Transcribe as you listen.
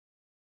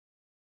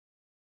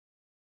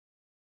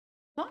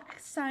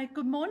So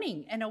good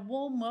morning and a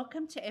warm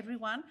welcome to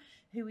everyone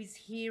who is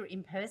here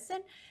in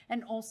person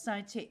and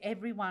also to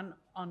everyone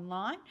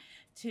online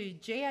to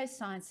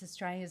Geoscience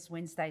Australia's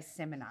Wednesday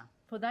seminar.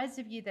 For those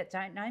of you that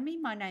don't know me,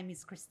 my name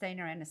is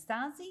Christina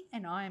Anastasi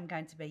and I am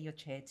going to be your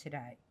chair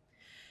today.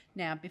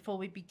 Now, before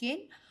we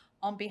begin,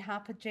 on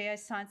behalf of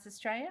Geoscience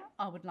Australia,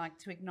 I would like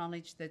to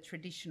acknowledge the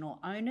traditional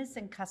owners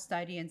and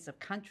custodians of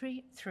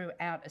country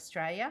throughout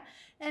Australia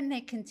and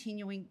their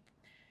continuing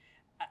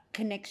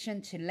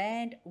connection to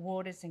land,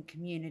 waters and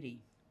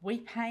community. We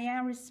pay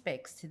our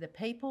respects to the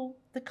people,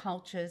 the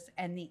cultures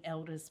and the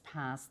elders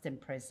past and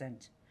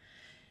present.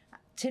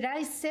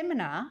 Today's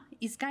seminar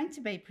is going to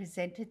be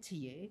presented to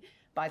you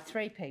by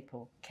three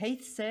people,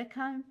 Keith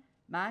Sercombe,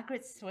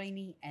 Margaret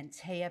Sweeney and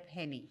Tia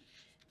Penny.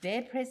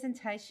 Their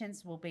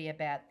presentations will be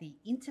about the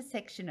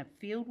intersection of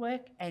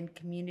fieldwork and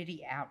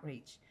community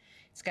outreach.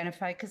 It's going to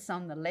focus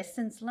on the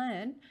lessons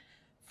learned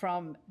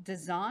from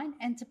design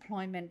and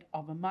deployment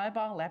of a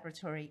mobile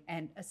laboratory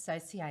and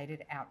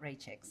associated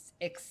outreach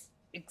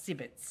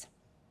exhibits.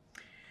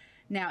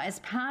 Now, as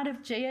part of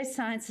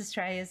Geoscience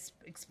Australia's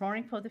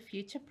Exploring for the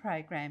Future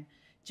program,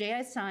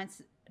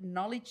 Geoscience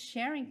Knowledge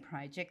Sharing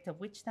project, of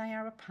which they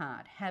are a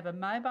part, have a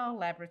mobile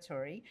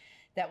laboratory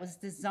that was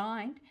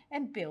designed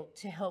and built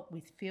to help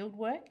with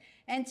fieldwork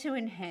and to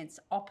enhance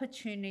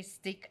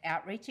opportunistic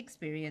outreach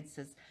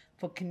experiences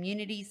for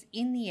communities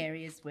in the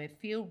areas where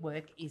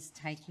fieldwork is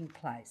taking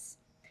place.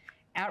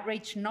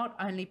 Outreach not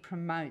only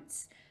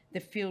promotes the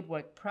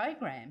fieldwork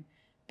program,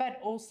 but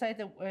also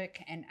the work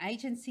an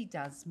agency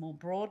does more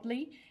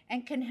broadly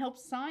and can help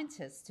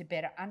scientists to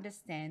better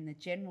understand the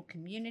general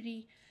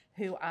community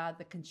who are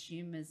the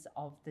consumers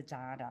of the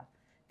data.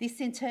 This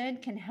in turn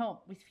can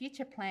help with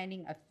future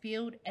planning of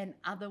field and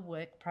other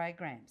work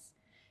programs.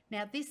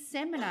 Now, this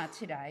seminar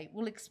today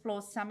will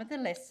explore some of the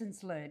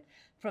lessons learned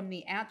from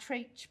the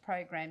outreach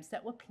programs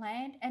that were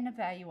planned and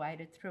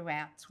evaluated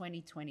throughout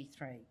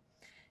 2023.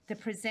 The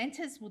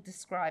presenters will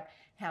describe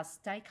how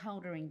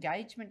stakeholder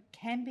engagement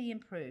can be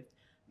improved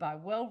by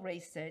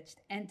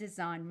well-researched and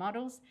designed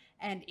models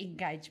and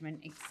engagement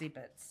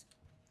exhibits.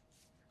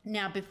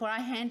 Now, before I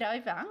hand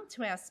over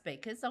to our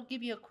speakers, I'll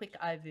give you a quick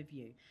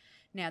overview.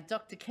 Now,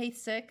 Dr.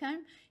 Keith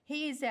Sercombe,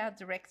 he is our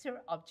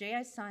Director of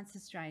Geoscience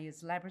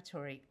Australia's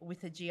laboratory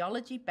with a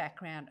geology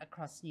background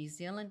across New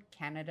Zealand,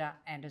 Canada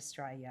and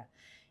Australia.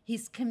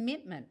 His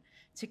commitment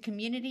to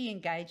community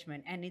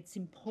engagement and its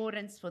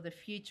importance for the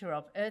future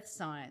of earth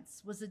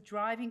science was a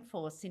driving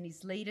force in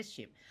his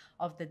leadership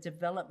of the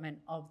development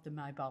of the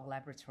mobile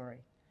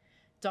laboratory.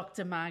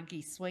 Dr.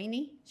 Margie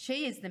Sweeney,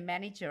 she is the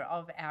manager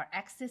of our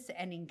Access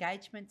and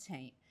Engagement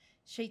team.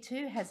 She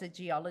too has a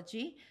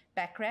geology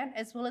background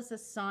as well as a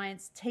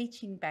science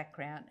teaching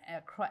background,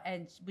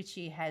 which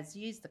she has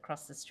used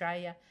across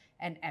Australia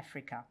and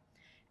Africa.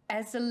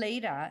 As a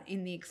leader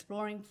in the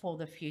Exploring for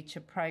the Future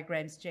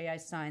program's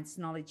Geoscience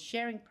Knowledge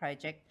Sharing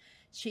project,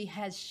 she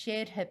has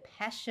shared her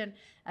passion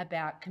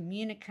about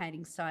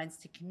communicating science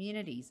to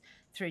communities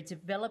through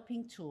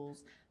developing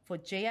tools for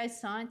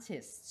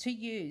geoscientists to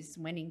use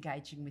when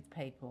engaging with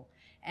people.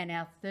 And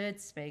our third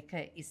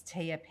speaker is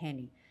Tia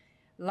Penny.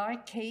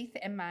 Like Keith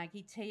and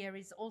Margie, Tia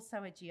is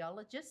also a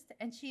geologist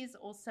and she is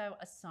also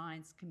a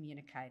science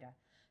communicator.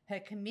 Her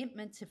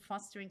commitment to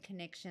fostering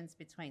connections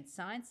between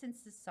science and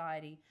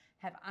society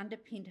have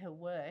underpinned her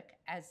work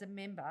as a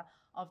member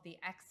of the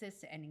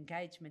Access and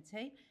Engagement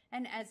team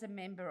and as a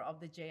member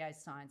of the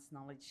Geoscience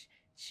Knowledge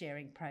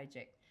Sharing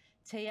project.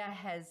 Tia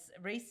has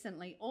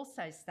recently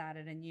also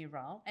started a new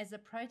role as a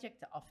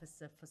project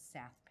officer for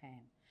South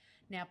Pan.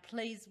 Now,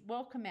 please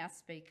welcome our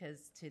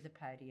speakers to the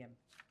podium.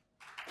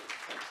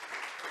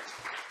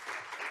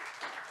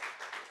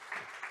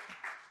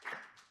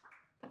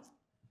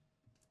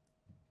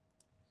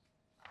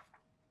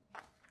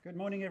 Good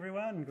morning,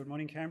 everyone. Good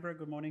morning, Canberra.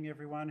 Good morning,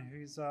 everyone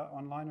who's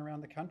online around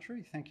the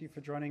country. Thank you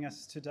for joining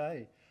us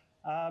today.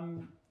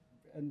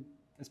 And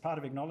as part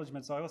of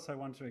acknowledgements, I also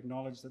want to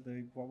acknowledge that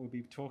what we'll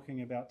be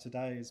talking about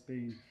today has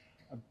been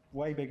a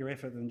way bigger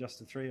effort than just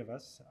the three of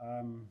us.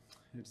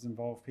 It's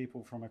involved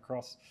people from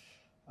across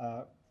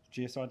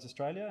Geoscience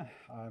Australia,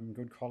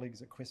 good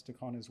colleagues at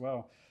Questacon as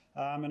well.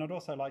 And I'd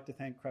also like to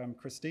thank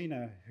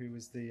Christina, who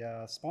is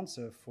the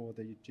sponsor for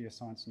the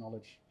Geoscience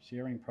Knowledge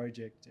Sharing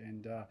project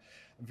and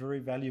very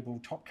valuable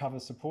top cover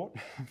support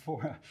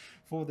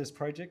for this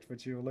project,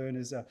 which you'll learn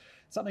is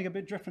something a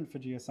bit different for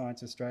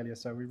Geoscience Australia.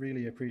 So we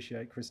really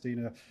appreciate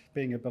Christina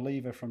being a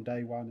believer from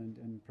day one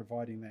and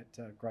providing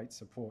that great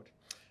support.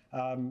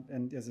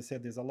 And as I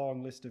said, there's a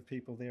long list of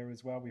people there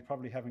as well. We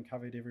probably haven't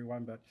covered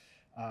everyone, but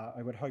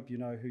I would hope you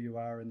know who you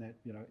are and that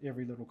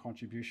every little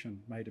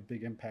contribution made a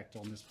big impact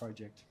on this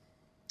project.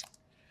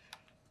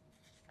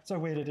 So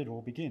where did it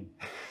all begin?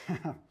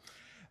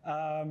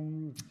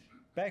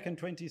 Back in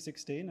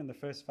 2016, in the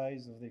first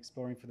phase of the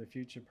Exploring for the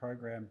Future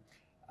program,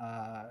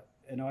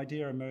 an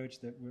idea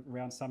emerged that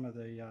around some of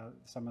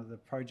the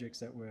projects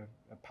that were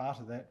a part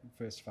of that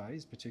first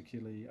phase,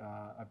 particularly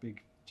a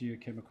big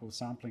geochemical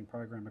sampling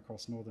program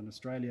across Northern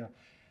Australia,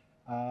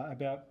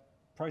 about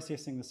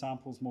processing the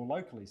samples more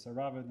locally. So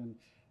rather than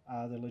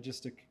the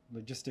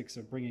logistics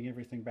of bringing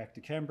everything back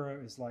to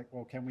Canberra is like,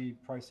 well, can we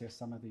process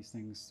some of these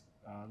things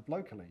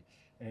locally?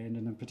 And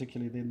then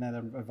particularly then that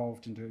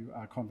evolved into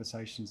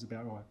conversations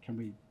about, well, can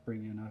we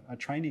bring in a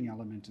training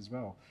element as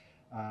well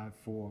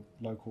for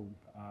local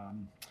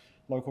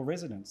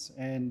residents?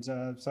 And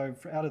so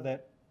out of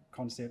that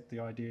concept, the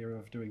idea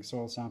of doing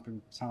soil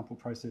sample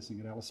processing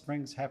at Alice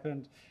Springs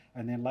happened.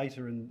 And then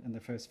later in the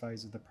first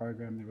phase of the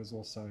program, there was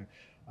also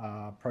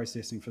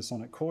processing for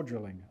sonic core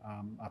drilling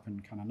up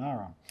in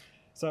Kununurra.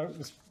 So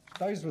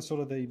those were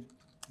sort of the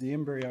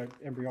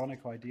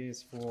embryonic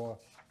ideas for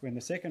when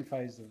the second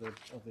phase of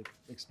the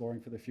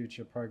Exploring for the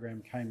Future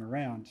program came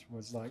around.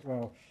 Was like,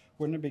 well,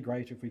 wouldn't it be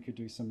great if we could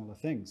do similar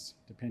things,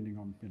 depending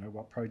on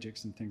what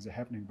projects and things are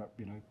happening, but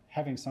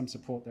having some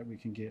support that we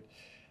can get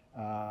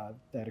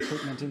that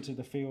equipment into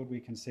the field we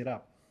can set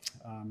up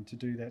to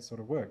do that sort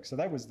of work. So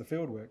that was the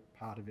field work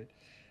part of it.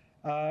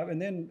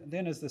 And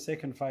then as the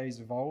second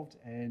phase evolved,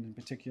 and in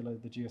particular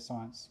the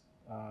Geoscience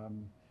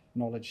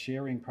Knowledge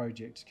Sharing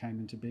project came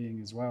into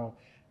being as well,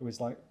 it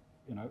was like,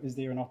 is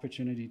there an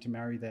opportunity to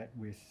marry that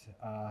with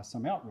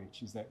some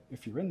outreach? Is that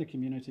if you're in the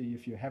community,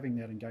 if you're having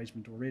that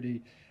engagement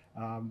already,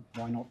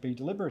 why not be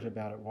deliberate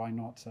about it? Why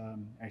not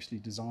actually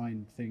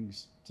design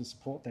things to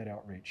support that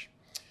outreach?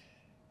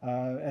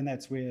 And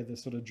that's where the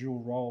sort of dual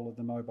role of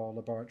the mobile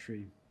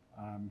laboratory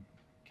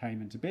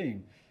came into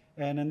being.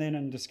 And then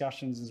in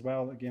discussions as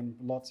well, again,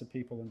 lots of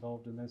people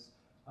involved in this,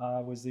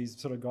 was these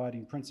sort of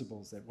guiding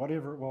principles that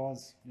whatever it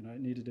was,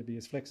 it needed to be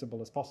as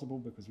flexible as possible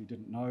because we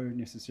didn't know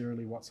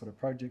necessarily what sort of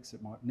projects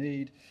it might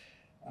need.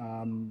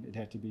 It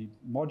had to be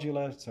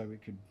modular so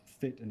it could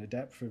fit and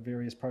adapt for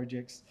various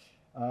projects.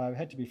 It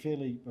had to be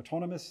fairly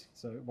autonomous,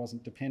 so it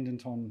wasn't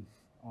dependent on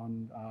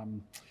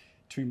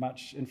too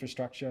much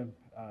infrastructure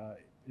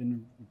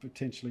in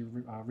potentially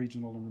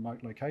regional and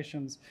remote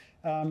locations.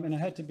 And it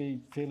had to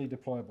be fairly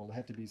deployable. It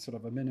had to be sort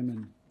of a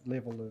minimum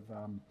level of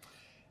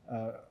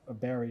a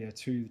barrier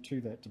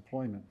to that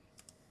deployment.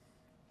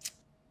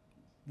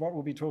 What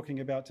we'll be talking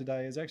about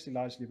today is actually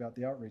largely about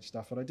the outreach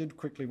stuff, but I did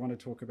quickly want to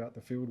talk about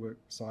the fieldwork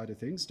side of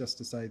things, just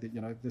to say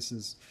that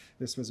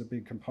this was a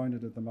big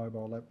component of the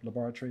mobile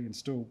laboratory and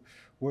still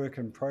work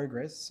in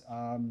progress.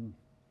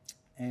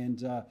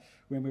 And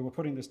when we were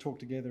putting this talk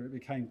together, it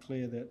became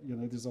clear that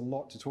there's a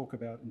lot to talk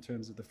about in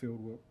terms of the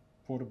fieldwork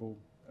portable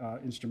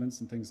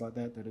instruments and things like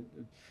that. That it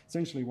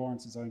essentially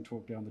warrants its own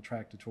talk down the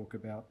track to talk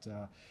about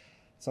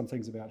some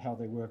things about how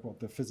they work, what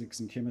the physics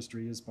and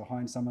chemistry is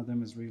behind some of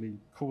them is really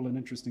cool and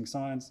interesting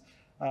science,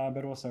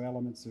 but also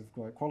elements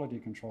of quality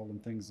control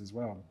and things as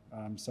well.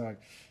 So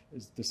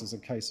this is a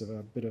case of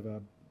a bit of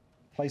a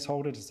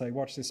placeholder to say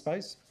watch this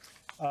space.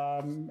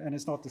 And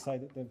it's not to say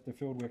that the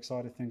fieldwork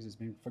side of things has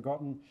been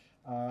forgotten.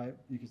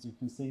 You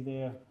can see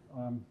there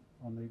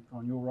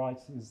on your right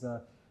is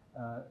a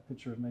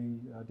picture of me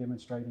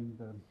demonstrating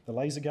the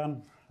laser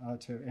gun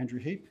to Andrew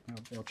Heap,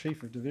 our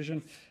Chief of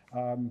Division.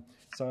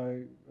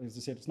 So as I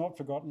said, it's not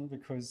forgotten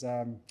because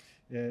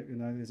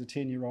there's a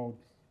 10-year-old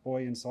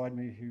boy inside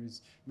me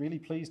who's really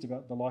pleased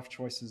about the life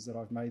choices that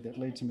I've made that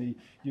led to me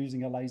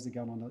using a laser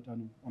gun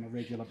on a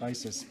regular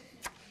basis.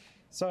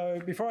 So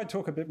before I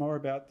talk a bit more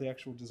about the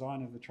actual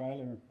design of the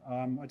trailer,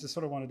 I just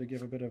sort of wanted to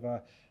give a bit of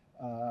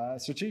a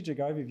strategic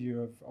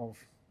overview of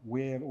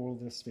where all of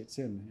this fits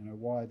in,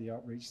 why the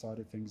outreach side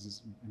of things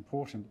is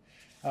important.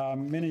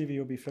 Many of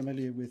you will be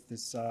familiar with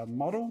this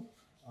model.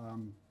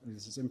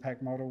 This is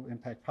impact model,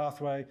 impact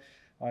pathway.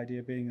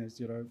 Idea being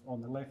is,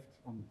 on the left,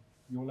 on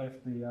your left,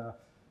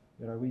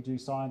 we do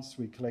science,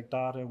 we collect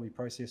data, we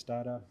process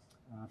data.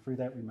 Through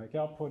that, we make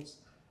outputs.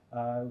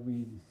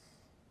 We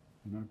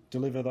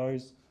deliver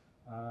those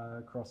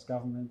across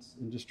government,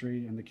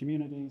 industry, and the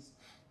communities.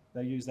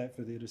 They use that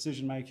for their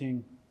decision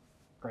making.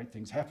 Great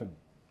things happen.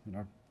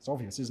 It's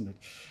obvious, isn't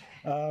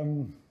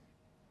it?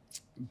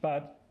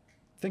 But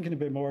thinking a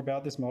bit more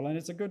about this model, and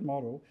it's a good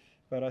model,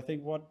 but I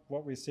think what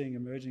we're seeing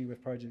emerging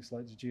with projects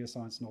like the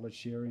Geoscience Knowledge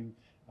Sharing,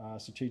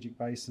 strategic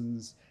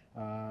basins,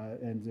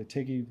 and the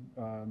TEGI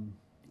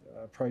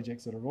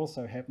projects that are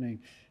also happening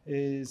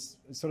is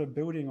sort of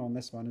building on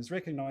this one, is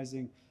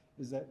recognising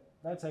that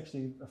that's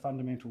actually a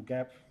fundamental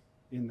gap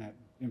in that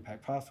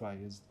impact pathway,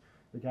 is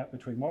the gap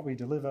between what we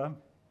deliver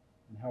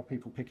and how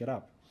people pick it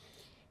up.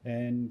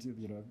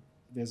 And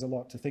there's a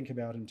lot to think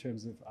about in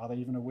terms of, are they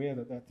even aware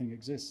that that thing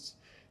exists?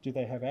 Do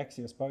they have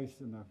access both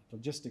in the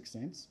logistics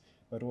sense,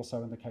 but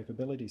also in the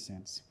capability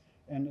sense?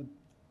 And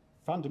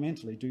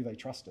fundamentally, do they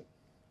trust it?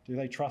 Do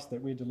they trust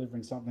that we're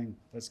delivering something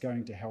that's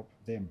going to help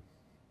them?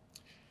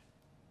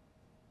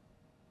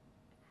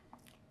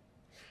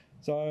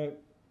 So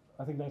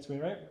I think that's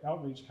where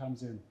outreach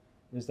comes in,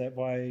 is that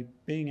by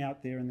being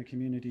out there in the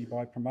community,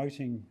 by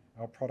promoting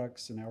our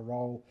products and our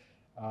role,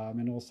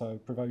 and also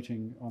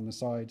promoting on the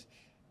side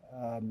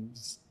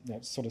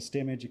that sort of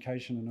STEM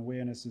education and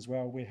awareness as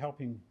well, we're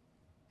helping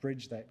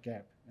bridge that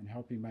gap and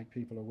helping make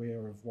people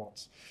aware of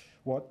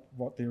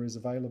what there is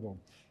available.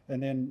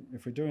 And then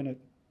if we're doing it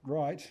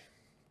right,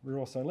 we're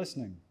also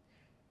listening,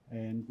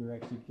 and we're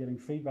actually getting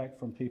feedback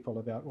from people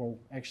about, well,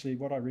 actually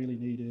what I really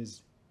need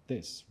is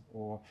this,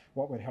 or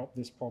what would help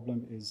this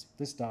problem is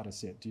this data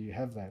set. Do you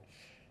have that?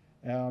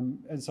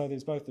 And so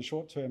there's both the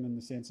short term in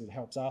the sense it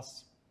helps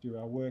us do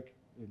our work,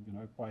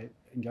 by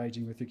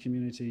engaging with the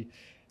community,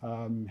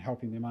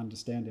 helping them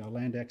understand our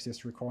land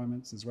access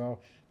requirements as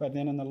well. But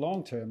then in the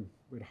long term,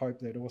 we'd hope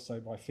that also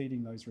by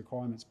feeding those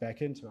requirements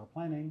back into our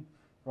planning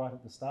right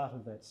at the start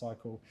of that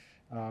cycle,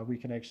 we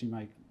can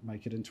actually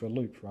make it into a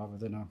loop rather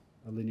than a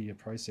linear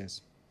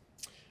process.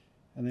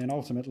 And then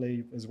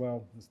ultimately as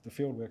well, the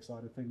fieldwork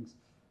side of things,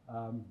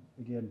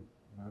 again,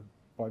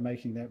 by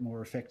making that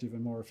more effective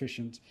and more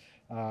efficient,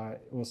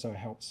 also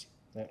helps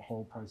that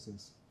whole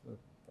process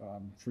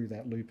through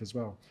that loop as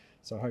well.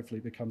 So hopefully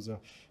it becomes a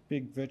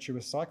big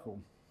virtuous cycle.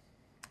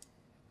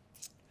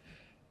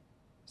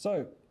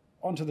 So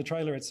onto the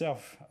trailer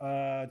itself,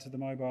 to the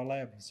mobile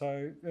lab.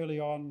 So early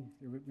on,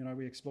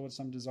 we explored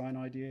some design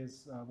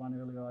ideas. One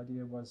early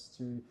idea was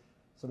to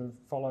sort of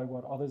follow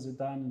what others had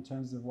done in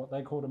terms of what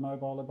they called a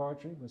mobile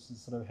laboratory, which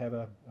is sort of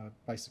have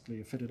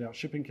basically a fitted out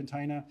shipping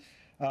container.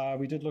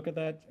 We did look at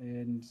that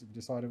and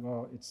decided,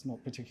 well, it's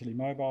not particularly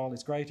mobile.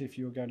 It's great if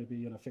you're going to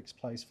be in a fixed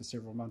place for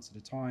several months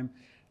at a time,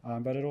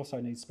 but it also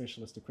needs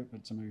specialist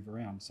equipment to move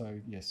around. So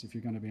yes, if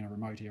you're going to be in a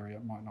remote area,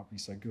 it might not be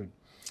so good.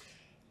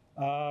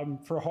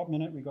 For a hot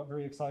minute, we got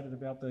very excited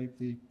about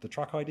the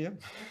truck idea.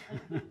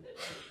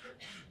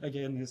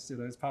 Again,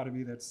 there's part of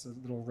me that's a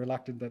little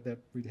reluctant that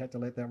we'd had to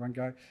let that one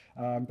go,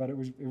 but it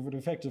would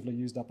effectively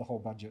used up the whole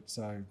budget.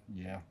 So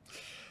yeah,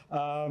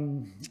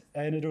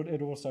 and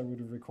it also would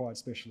have required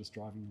specialist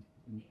driving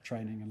and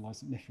training and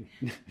license.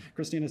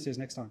 Christina says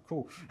next time,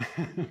 cool.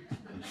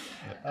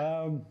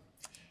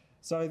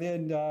 So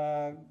then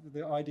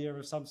the idea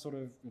of some sort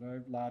of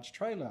large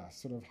trailer,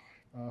 sort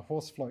of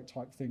horse float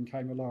type thing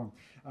came along.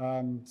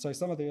 So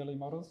some of the early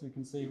models you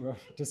can see were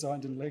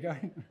designed in Lego.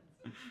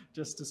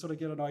 Just to sort of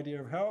get an idea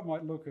of how it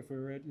might look if we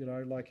were at,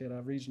 like at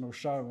a regional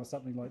show or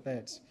something like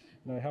that.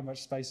 How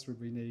much space would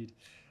we need?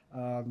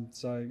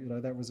 So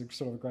that was a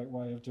sort of a great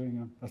way of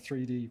doing a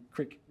 3D,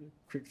 quick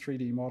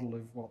 3D model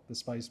of what the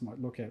space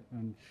might look at.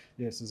 And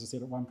yes, as I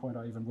said, at one point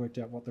I even worked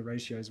out what the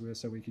ratios were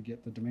so we could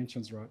get the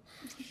dimensions right.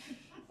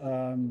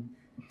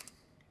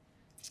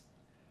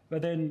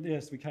 But then,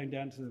 yes, we came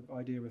down to the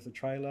idea with the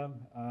trailer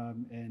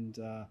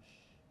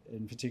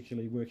and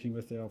particularly working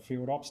with our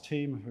field ops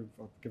team, who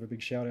I'll give a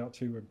big shout out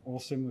to, were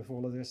awesome with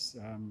all of this.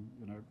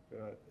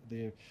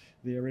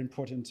 Their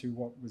input into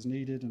what was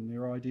needed and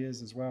their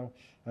ideas as well.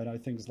 I know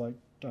things like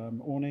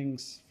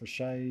awnings for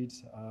shade,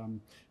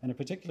 and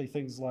particularly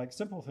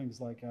simple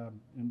things like,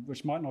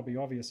 which might not be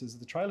obvious, is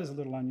the trailer's a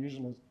little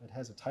unusual. It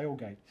has a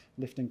tailgate,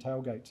 lifting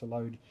tailgate to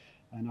load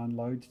and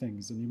unload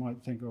things. And you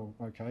might think, oh,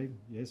 okay,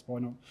 yes,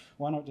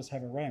 why not just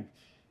have a ramp?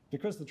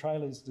 Because the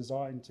trailer is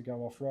designed to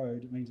go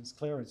off-road, it means its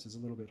clearance is a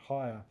little bit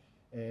higher,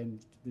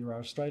 and there are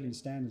Australian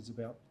standards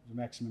about the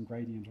maximum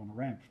gradient on a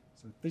ramp.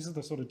 So these are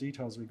the sort of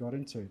details we got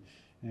into,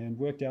 and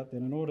worked out that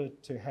in order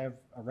to have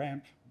a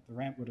ramp, the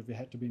ramp would have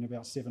had to be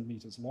about 7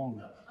 metres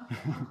long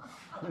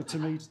to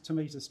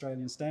meet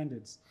Australian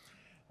standards,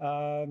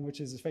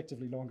 which is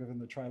effectively longer than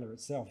the trailer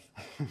itself.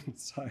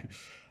 So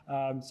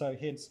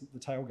hence the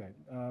tailgate,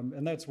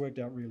 and that's worked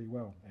out really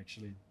well,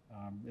 actually.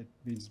 It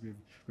means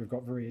we've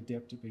got very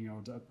adept at being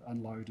able to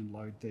unload and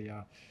load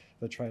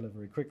the trailer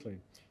very quickly.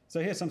 So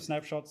here's some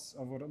snapshots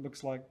of what it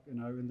looks like,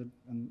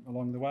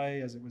 along the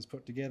way as it was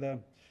put together,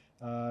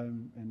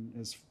 and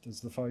as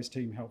the FOES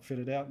team helped fit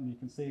it out. And you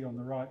can see on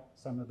the right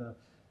some of the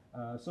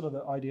sort of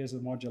the ideas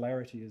of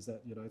modularity is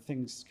that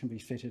things can be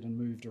fitted and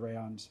moved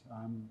around,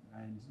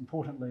 and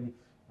importantly,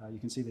 you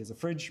can see there's a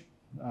fridge.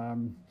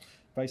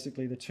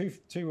 Basically, the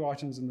two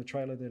items in the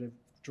trailer that have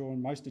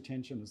drawn most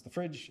attention is the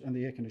fridge and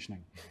the air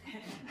conditioning.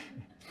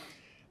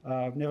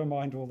 Never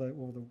mind all the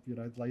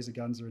laser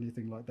guns or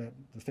anything like that.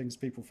 The things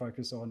people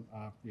focus on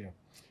are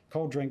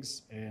cold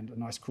drinks and a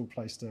nice cool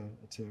place to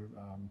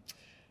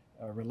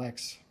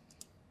relax.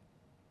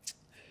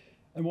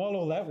 And while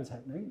all that was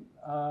happening,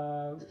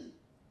 a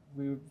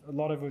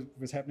lot of it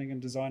was happening in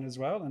design as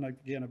well. And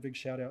again, a big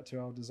shout out to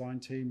our design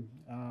team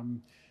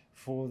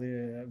for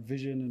their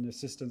vision and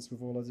assistance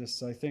with all of this.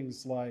 So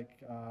things like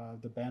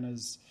the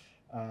banners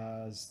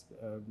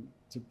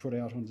to put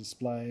out on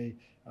display.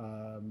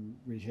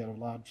 We had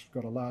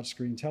got a large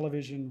screen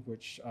television,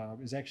 which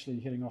is actually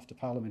heading off to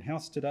Parliament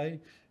House today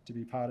to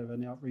be part of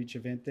an outreach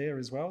event there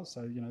as well.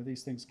 So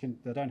these things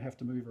they don't have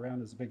to move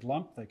around as a big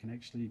lump. They can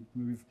actually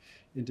move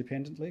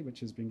independently, which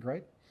has been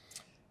great.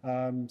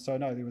 So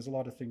no, there was a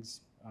lot of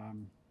things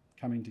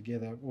coming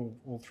together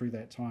all through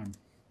that time.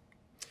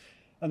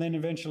 And then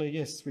eventually,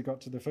 yes, we got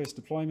to the first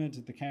deployment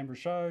at the Canberra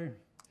show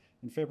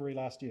in February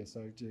last year,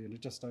 so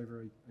just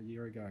over a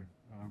year ago.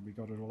 We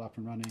got it all up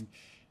and running,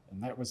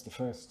 and that was the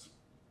first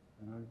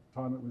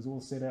time it was all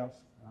set out,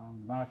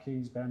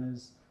 marquees,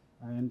 banners,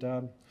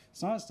 and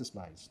science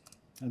displays.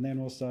 And then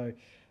also,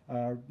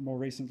 more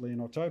recently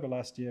in October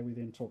last year, we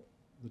then took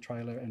the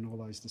trailer and all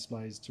those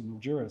displays to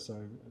Mildura, so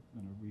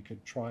we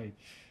could try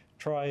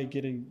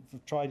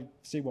to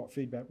see what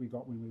feedback we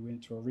got when we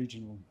went to a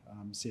regional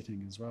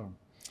setting as well.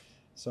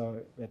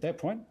 So at that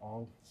point,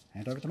 I'll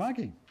hand over to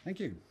Margie. Thank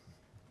you.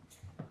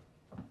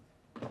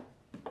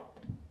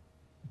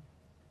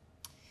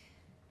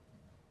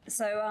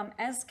 So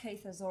as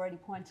Keith has already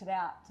pointed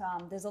out,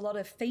 there's a lot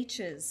of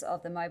features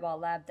of the mobile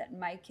lab that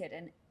make it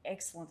an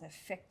excellent,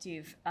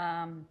 effective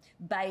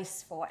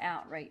base for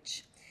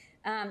outreach.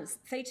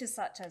 Features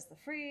such as the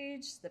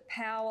fridge, the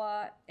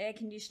power, air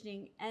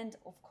conditioning, and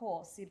of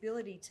course, the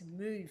ability to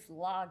move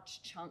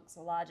large chunks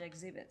or large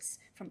exhibits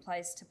from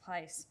place to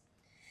place.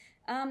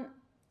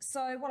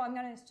 So what I'm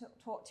going to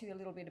talk to you a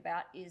little bit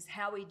about is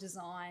how we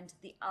designed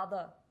the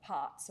other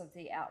parts of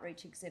the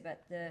outreach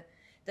exhibit, the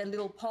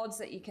little pods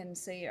that you can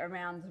see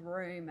around the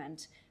room,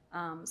 and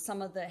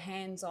some of the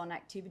hands-on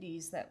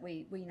activities that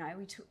we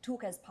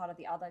took as part of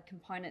the other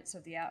components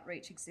of the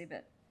outreach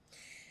exhibit.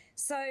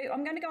 So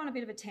I'm going to go on a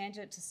bit of a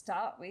tangent to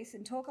start with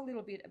and talk a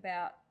little bit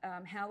about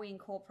how we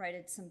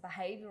incorporated some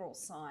behavioural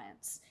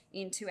science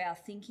into our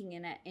thinking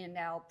and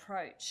our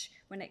approach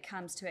when it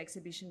comes to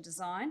exhibition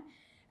design,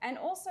 and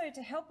also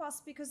to help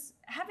us, because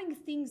having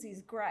things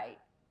is great,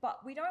 but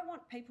we don't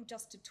want people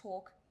just to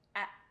talk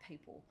at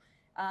people.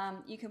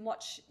 You can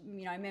watch,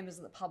 members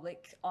of the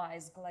public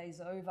eyes glaze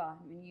over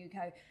when you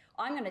go,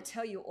 I'm going to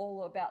tell you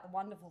all about the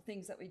wonderful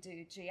things that we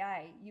do at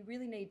GA. You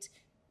really need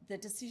the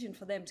decision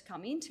for them to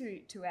come into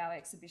our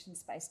exhibition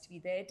space to be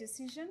their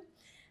decision.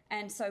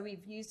 And so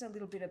we've used a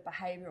little bit of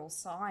behavioural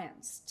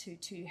science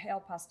to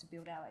help us to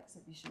build our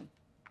exhibition.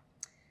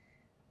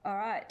 All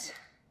right.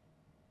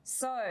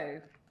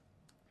 So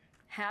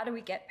how do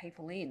we get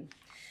people in?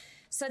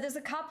 So there's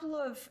a couple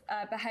of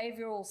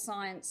behavioural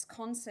science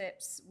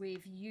concepts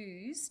we've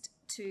used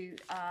to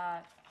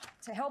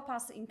help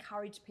us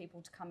encourage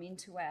people to come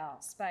into our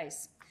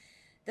space.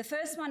 The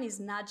first one is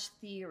nudge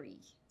theory.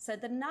 So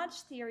the nudge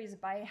theory is a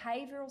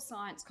behavioural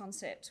science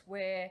concept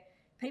where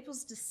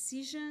people's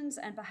decisions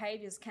and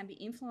behaviours can be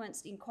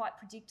influenced in quite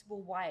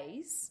predictable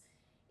ways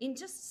in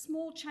just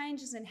small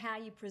changes in how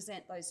you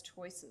present those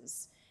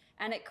choices.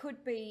 And it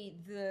could be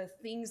the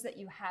things that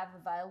you have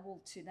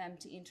available to them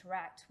to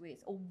interact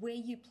with, or where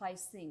you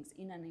place things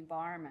in an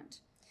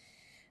environment.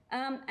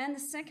 And the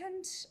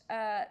second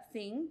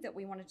thing that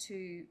we wanted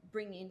to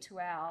bring into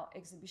our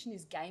exhibition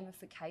is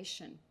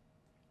gamification.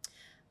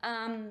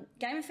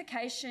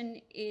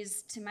 Gamification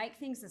is to make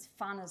things as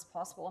fun as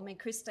possible. I mean,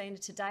 Christina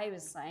today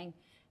was saying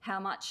how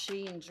much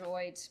she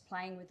enjoyed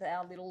playing with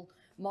our little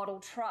model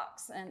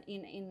trucks, and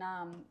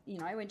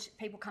when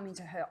people come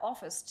into her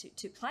office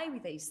to play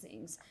with these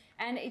things.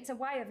 And it's a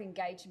way of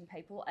engaging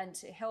people and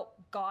to help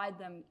guide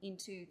them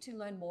to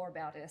learn more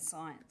about our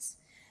science.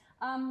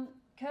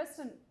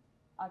 Kirsten,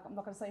 I'm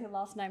not going to say her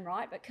last name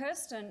right, but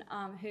Kirsten,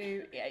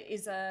 who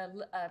is a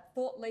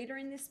thought leader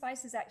in this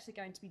space, is actually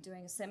going to be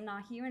doing a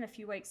seminar here in a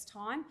few weeks'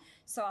 time.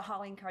 So I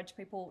highly encourage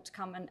people to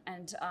come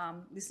and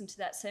listen to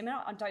that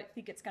seminar. I don't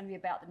think it's going to be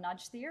about the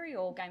nudge theory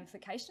or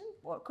gamification.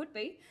 Well, it could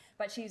be,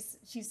 but she's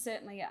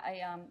certainly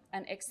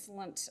an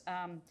excellent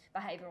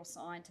behavioural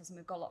scientist, and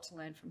we've got a lot to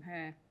learn from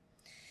her.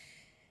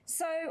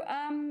 So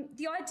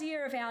the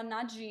idea of our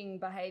nudging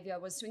behaviour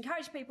was to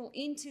encourage people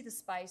into the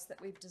space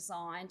that we've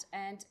designed,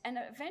 and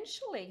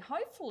eventually,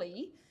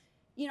 hopefully,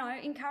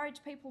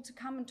 encourage people to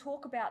come and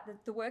talk about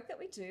the work that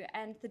we do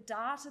and the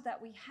data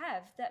that we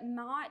have that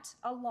might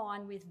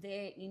align with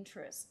their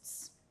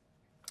interests.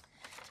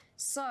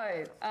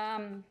 So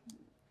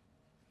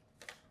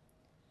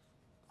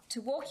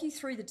to walk you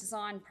through the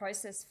design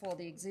process for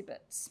the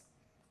exhibits.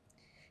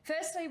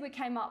 Firstly, we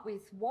came up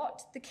with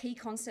what the key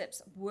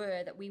concepts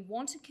were that we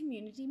wanted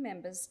community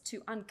members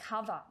to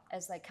uncover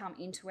as they come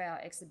into our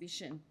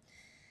exhibition.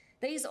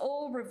 These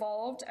all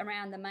revolved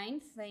around the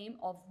main theme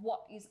of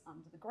what is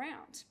under the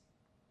ground.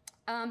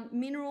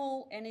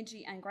 Mineral,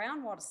 energy and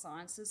groundwater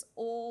sciences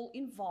all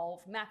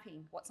involve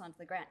mapping what's under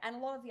the ground, and a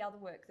lot of the other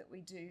work that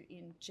we do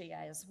in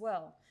GA as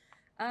well.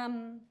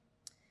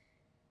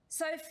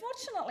 So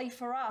fortunately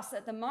for us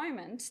at the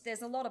moment,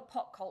 there's a lot of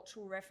pop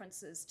cultural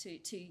references to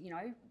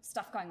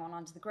stuff going on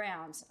under the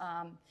ground.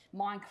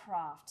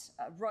 Minecraft,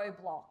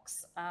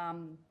 Roblox,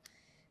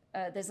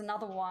 there's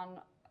another one,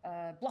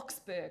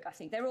 Bloxburg, I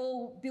think. They're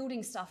all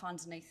building stuff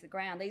underneath the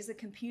ground. These are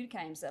computer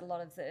games that a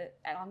lot of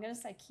and I'm going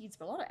to say kids,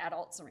 but a lot of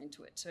adults are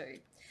into it too.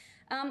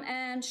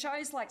 And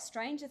shows like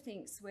Stranger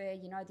Things, where,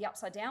 the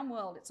upside down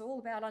world, it's all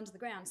about under the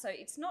ground. So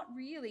it's not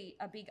really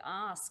a big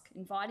ask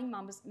inviting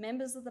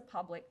members of the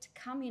public to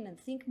come in and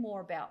think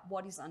more about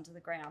what is under the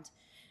ground.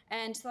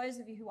 And those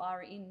of you who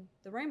are in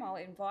the room, I'll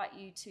invite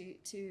you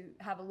to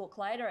have a look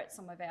later at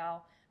some of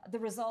the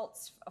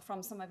results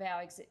from some of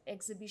our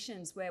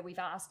exhibitions where we've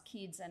asked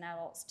kids and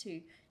adults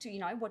to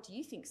what do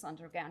you think's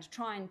underground, to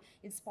try and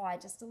inspire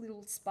just a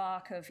little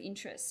spark of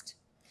interest.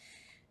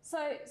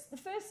 So the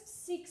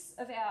first 6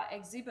 of our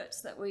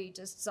exhibits that we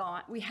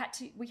designed, we had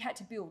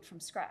to build from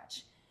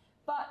scratch.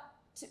 But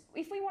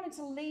if we wanted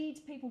to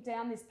lead people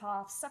down this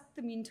path, suck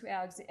them into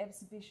our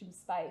exhibition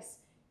space,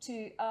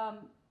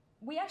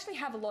 we actually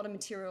have a lot of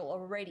material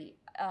already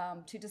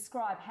to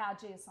describe how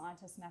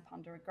geoscientists map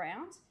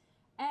underground.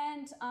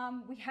 And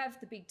we have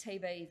the big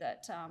TV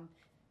that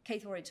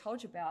Keith already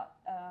told you about,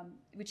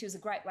 which is a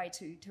great way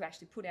to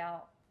actually put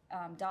our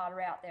data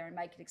out there and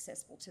make it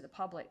accessible to the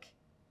public.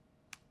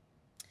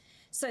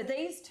 So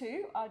these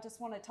two, I just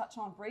want to touch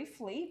on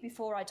briefly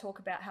before I talk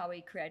about how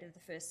we created the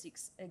first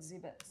 6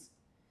 exhibits.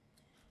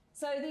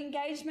 So the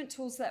engagement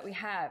tools that we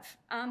have,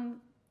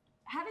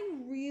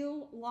 having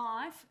real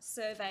life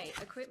survey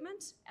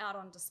equipment out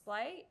on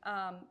display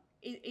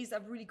is a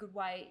really good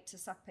way to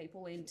suck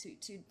people in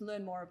to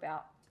learn more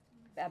about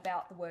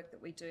the work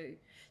that we do.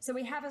 So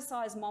we have a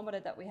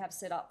seismometer that we have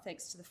set up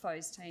thanks to the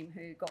FOES team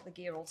who got the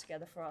gear all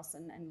together for us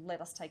and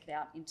let us take it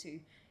out into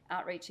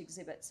outreach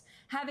exhibits.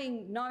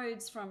 Having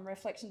nodes from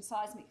reflection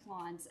seismic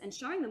lines and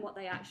showing them what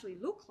they actually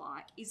look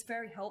like is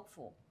very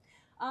helpful.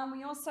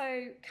 We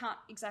also can't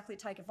exactly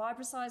take a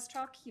vibra-size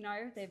truck, you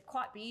know, they're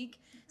quite big.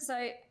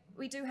 So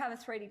we do have a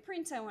 3D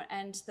printer,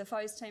 and the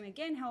FOES team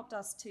again helped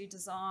us to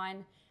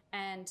design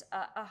and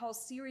a whole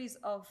series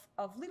of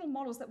little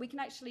models that we can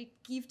actually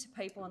give to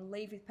people and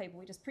leave with people.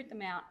 We just print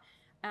them out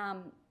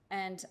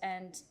and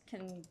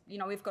can, you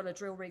know, we've got a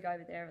drill rig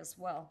over there as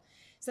well.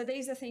 So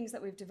these are things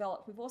that we've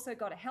developed. We've also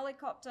got a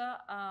helicopter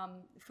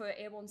for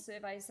airborne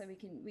surveys, so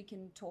we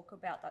can talk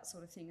about that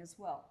sort of thing as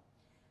well.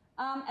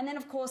 And then,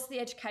 of course, the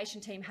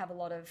education team have a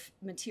lot of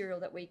material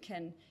that we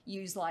can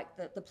use, like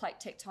the plate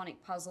tectonic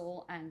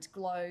puzzle and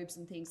globes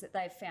and things that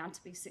they've found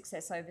to be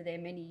success over their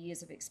many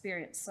years of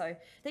experience. So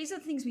these are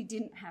the things we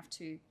didn't have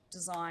to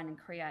design and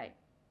create.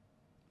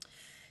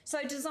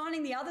 So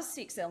designing the other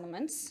 6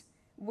 elements,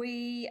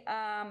 we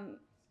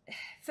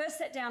first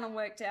sat down and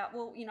worked out,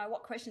 well, you know,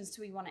 what questions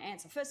do we want to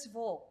answer? First of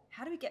all,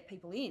 how do we get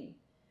people in?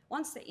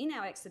 Once they're in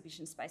our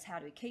exhibition space, how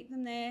do we keep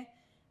them there?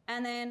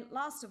 And then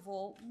last of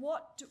all,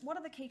 what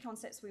are the key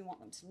concepts we want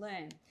them to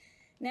learn?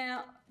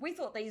 Now, we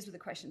thought these were the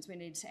questions we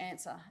needed to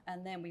answer,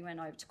 and then we went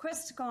over to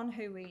Questacon,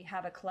 who we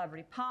have a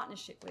collaborative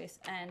partnership with,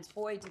 and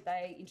boy, did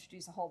they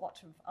introduce a whole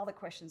bunch of other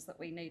questions that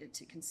we needed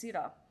to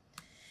consider.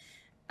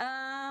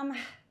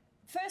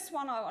 First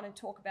one I want to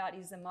talk about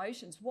is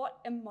emotions. What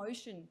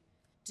emotion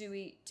do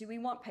we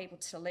want people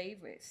to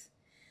leave with?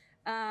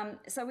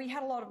 So we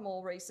had a lot of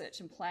more research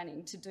and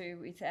planning to do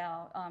with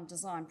our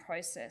design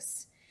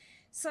process.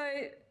 So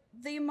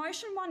the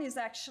emotion one is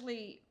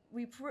actually,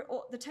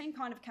 the team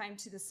kind of came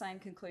to the same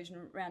conclusion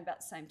around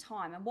about the same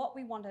time. And what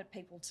we wanted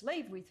people to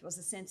leave with was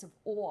a sense of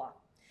awe.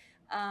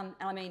 And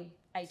I mean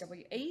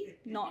A-W-E,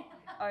 not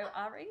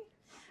O-R-E.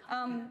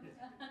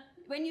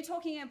 When you're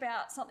talking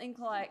about something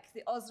like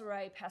the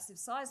AusArray passive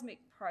seismic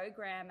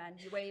program and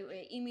where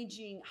we're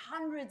imaging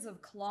hundreds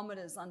of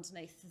kilometres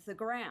underneath the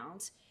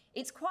ground,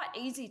 it's quite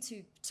easy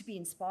to be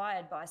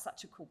inspired by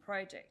such a cool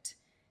project.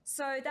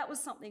 So that was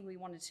something we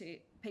wanted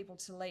people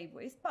to leave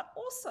with, but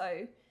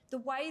also the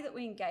way that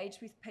we engage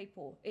with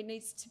people, it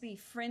needs to be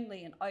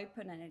friendly and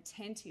open and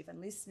attentive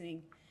and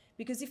listening,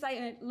 because if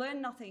they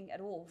learn nothing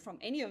at all from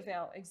any of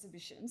our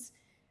exhibitions,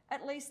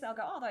 at least they'll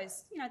go, oh,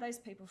 those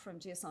people from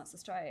Geoscience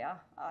Australia,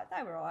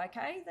 they were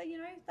okay,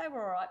 they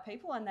were all right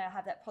people, and they'll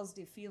have that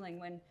positive feeling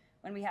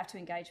when we have to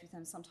engage with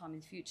them sometime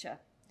in the future.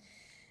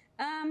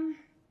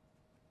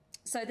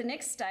 So the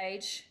next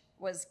stage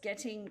was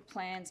getting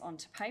plans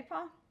onto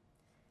paper,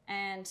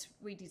 and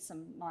we did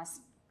some nice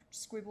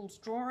scribbled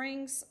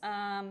drawings.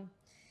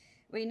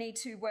 We need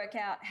to work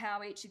out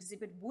how each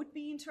exhibit would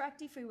be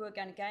interactive if we were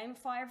going to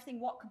gamify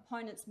everything, what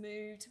components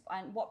moved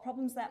and what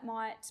problems that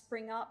might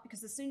bring up,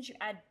 because as soon as you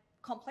add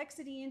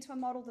complexity into a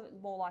model, the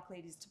more likely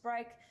it is to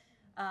break.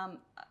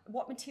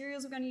 What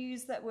materials we're going to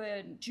use that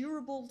were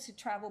durable to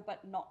travel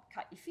but not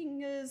cut your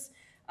fingers.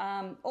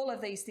 All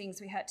of these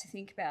things we had to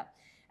think about.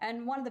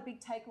 And one of the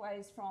big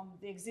takeaways from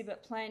the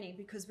exhibit planning,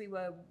 because we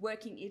were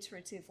working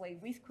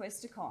iteratively with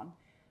Questacon,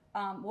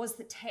 was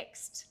the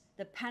text.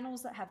 The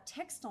panels that have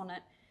text on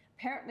it,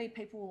 apparently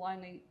people will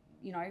only,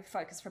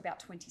 focus for about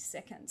 20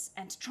 seconds.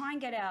 And to try and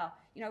get our,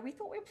 we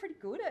thought we were pretty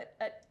good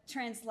at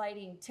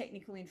translating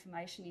technical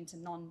information into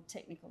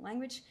non-technical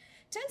language.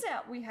 Turns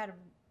out we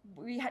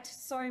had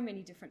so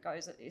many different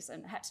goes at this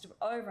and had to do it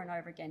over and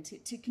over again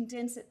to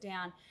condense it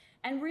down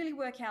and really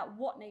work out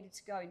what needed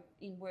to go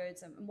in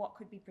words and what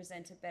could be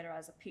presented better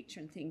as a picture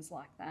and things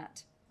like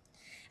that.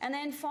 And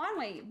then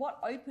finally, what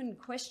open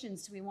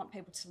questions do we want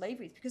people to leave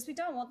with? Because we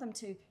don't want them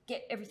to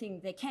get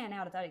everything they can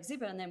out of that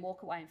exhibit and then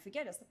walk away and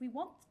forget us. We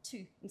want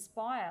to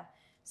inspire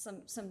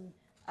some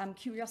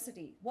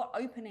curiosity. What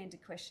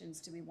open-ended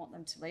questions do we want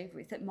them to leave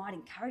with that might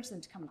encourage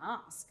them to come and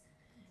ask?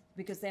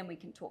 Because then we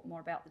can talk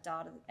more about the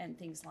data and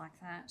things like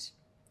that.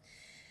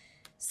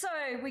 So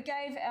we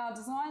gave our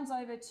designs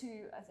over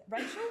to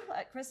Rachel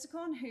at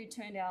Questacon, who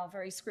turned our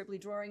very scribbly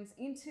drawings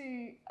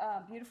into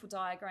beautiful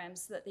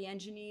diagrams that the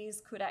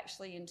engineers could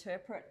actually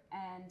interpret.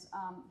 And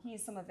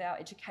here's some of our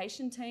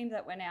education team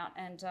that went out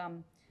and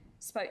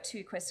spoke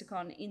to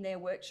Questacon in their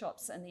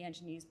workshops, and the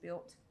engineers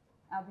built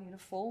our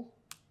beautiful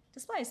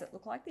displays that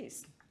look like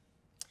this.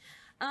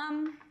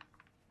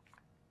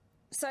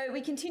 So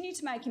we continue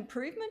to make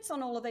improvements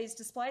on all of these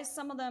displays.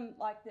 Some of them,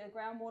 like the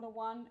groundwater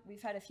one,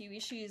 we've had a few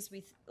issues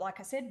with, like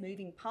I said,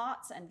 moving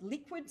parts and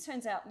liquid.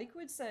 Turns out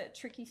liquid's a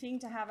tricky thing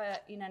to have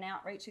in an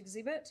outreach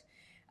exhibit.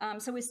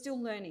 So we're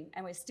still learning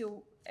and we're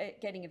still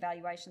getting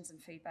evaluations and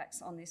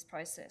feedbacks on this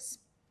process.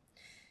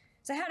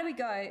 So how do we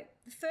go?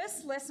 The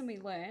first lesson we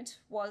learned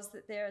was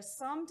that there are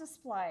some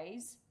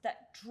displays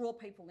that draw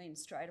people in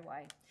straight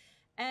away.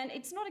 And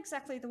it's not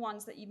exactly the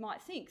ones that you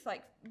might think.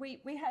 Like we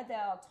had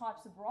our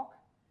types of rock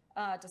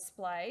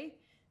display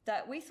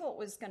that we thought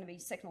was going to be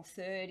second or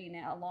third in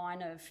our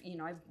line of,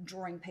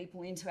 drawing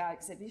people into our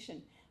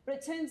exhibition. But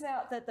it turns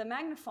out that the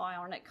magnifier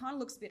on it kind of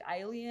looks a bit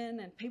alien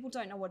and people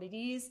don't know what it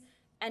is.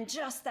 And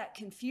just that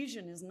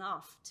confusion is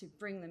enough to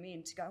bring them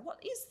in to go,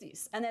 what is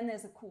this? And then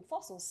there's a cool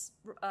fossils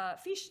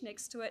fish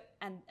next to it.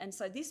 And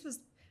so this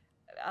was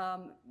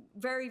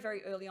very,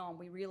 very early on,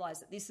 we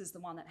realised that this is the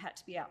one that had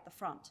to be out the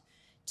front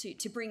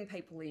to bring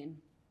people in.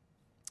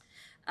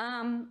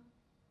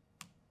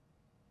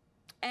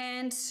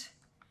 And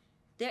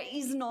there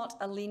is not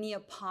a linear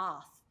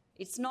path.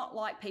 It's not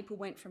like people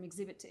went from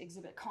exhibit to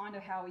exhibit, kind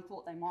of how we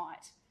thought they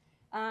might.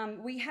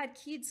 We had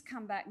kids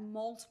come back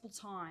multiple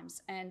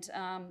times and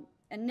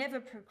never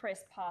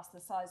progressed past the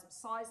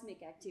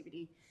seismic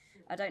activity.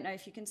 I don't know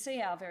if you can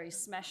see our very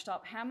smashed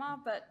up hammer,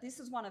 but this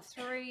is one of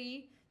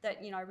 3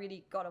 that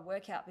really got to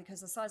work out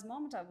because the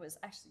seismometer was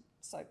actually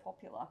so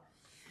popular.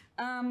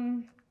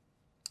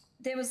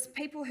 There was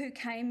people who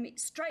came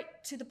straight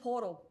to the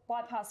portal,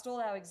 bypassed all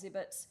our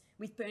exhibits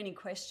with burning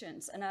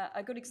questions. And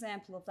a good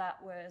example of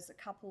that was a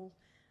couple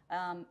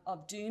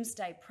of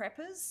doomsday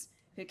preppers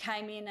who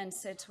came in and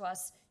said to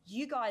us,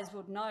 you guys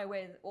would know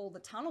where all the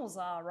tunnels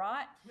are,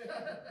 right?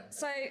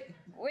 So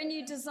when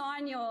you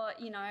design your,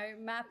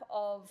 map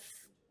of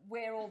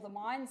where all the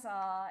mines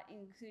are,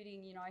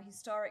 including,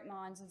 historic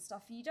mines and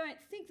stuff, you don't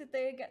think that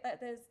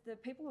there's the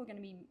people who are going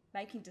to be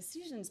making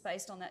decisions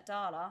based on that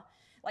data.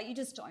 Like, you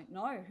just don't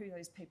know who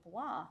those people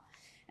are.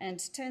 And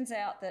it turns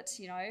out that,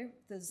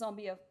 the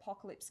zombie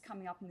apocalypse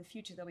coming up in the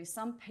future, there'll be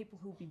some people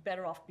who will be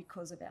better off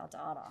because of our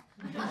data.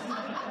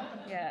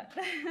 Yeah.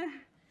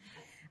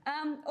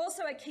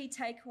 Also, a key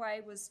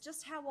takeaway was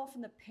just how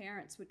often the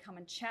parents would come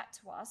and chat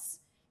to us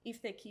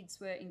if their kids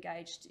were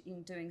engaged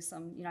in doing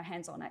some,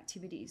 hands-on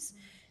activities.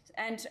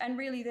 And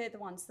really, they're the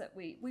ones that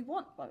we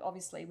want.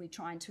 Obviously, we're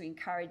trying to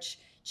encourage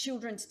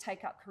children to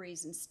take up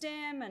careers in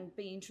STEM and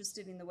be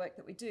interested in the work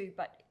that we do.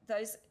 But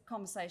those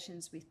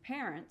conversations with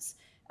parents,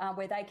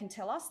 where they can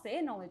tell us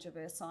their knowledge of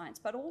earth science,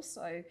 but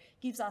also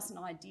gives us an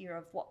idea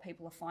of what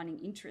people are finding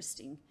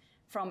interesting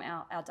from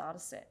our data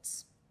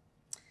sets.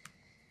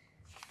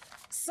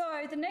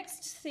 So the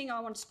next thing I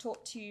want to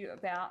talk to you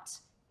about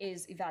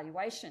is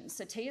evaluation.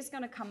 So Tia's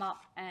going to come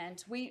up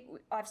and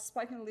I've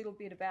spoken a little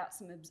bit about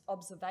some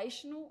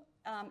observational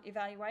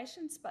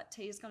evaluations, but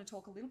Tia's going to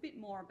talk a little bit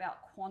more about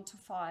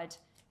quantified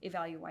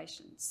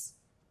evaluations.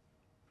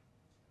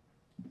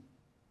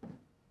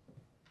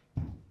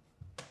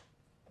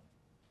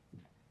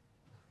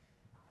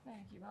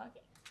 Thank you, Margie.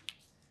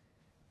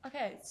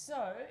 Okay,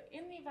 so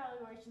in the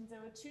evaluations, there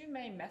were 2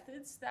 main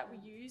methods that we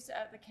used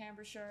at the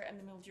Canberra show and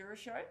the Mildura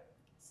show.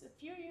 So a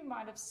few of you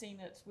might have seen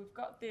it. We've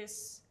got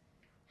this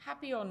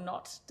happy or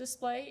not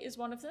display is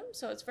one of them.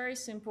 So it's very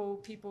simple.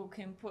 People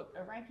can put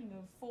a ranking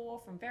of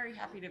 4 from very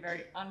happy to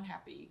very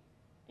unhappy.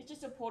 It's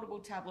just a portable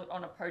tablet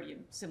on a podium,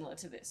 similar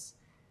to this.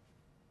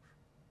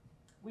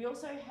 We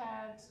also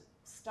had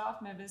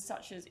staff members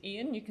such as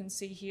Ian, you can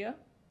see here,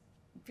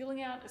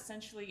 filling out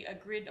essentially a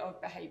grid of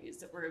behaviours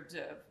that were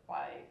observed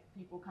by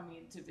people coming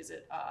in to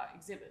visit our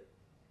exhibit.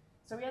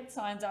 So we had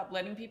signs up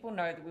letting people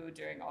know that we were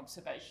doing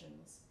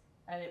observations,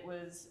 and it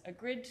was a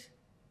grid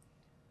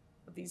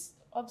of these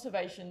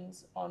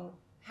observations on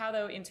how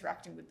they were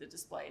interacting with the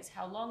displays,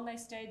 how long they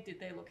stayed, did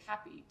they look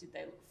happy, did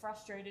they look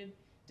frustrated,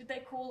 did they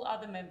call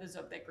other members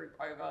of their group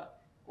over,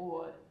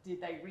 or did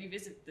they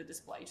revisit the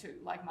display too?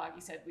 Like Margie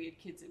said, we had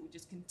kids that would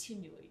just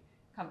continually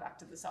come back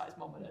to the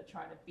seismometer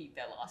trying to beat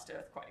their last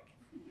earthquake.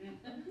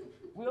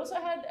 We also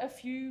had a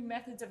few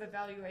methods of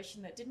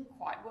evaluation that didn't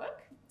quite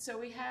work. So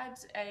we had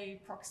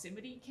a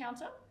proximity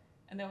counter,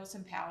 and there were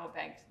some power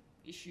bank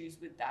issues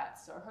with that.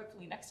 So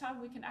hopefully next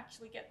time we can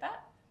actually get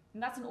that.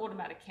 And that's an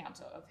automatic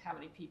counter of how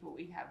many people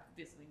we have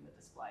visiting the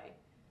display.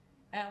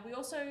 And we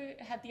also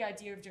had the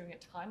idea of doing a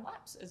time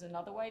lapse as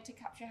another way to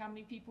capture how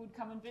many people would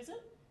come and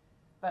visit.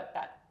 But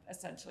that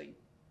essentially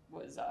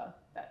was,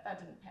 that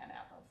didn't pan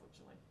out,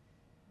 unfortunately.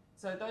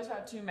 So those are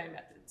our 2 main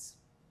methods.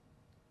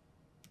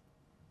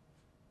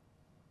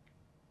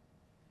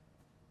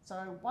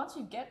 So once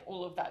you get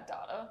all of that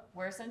data,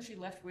 we're essentially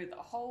left with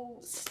a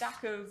whole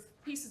stack of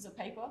pieces of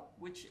paper,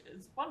 which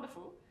is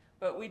wonderful,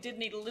 but we did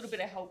need a little bit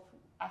of help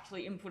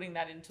actually inputting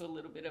that into a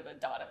little bit of a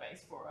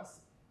database for us.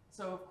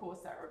 So of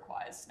course that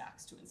requires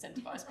snacks to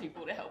incentivize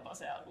people to help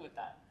us out with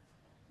that.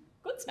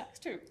 Good snacks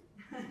too.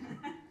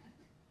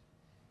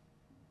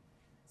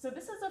 So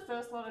this is the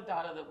first lot of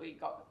data that we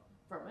got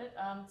from it.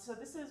 So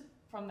this is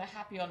from the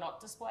happy or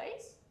not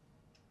displays.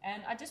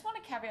 And I just want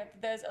to caveat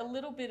that there's a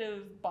little bit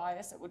of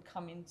bias that would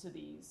come into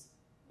these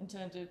in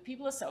terms of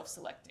people are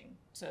self-selecting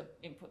to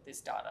input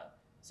this data.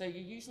 So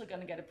you're usually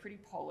going to get a pretty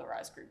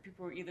polarized group.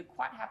 People are either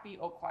quite happy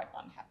or quite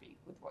unhappy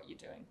with what you're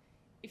doing.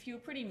 If you're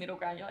pretty middle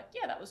ground, you're like,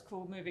 yeah, that was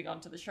cool, moving on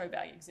to the show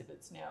value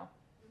exhibits now.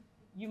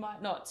 you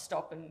might not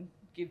stop and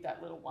give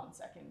that little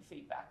 1-second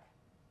feedback.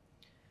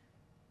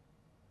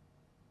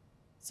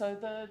 So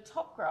the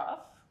top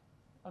graph,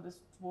 I'll just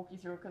walk you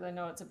through it because I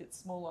know it's a bit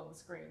small on the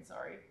screen,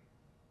 sorry.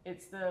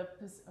 It's a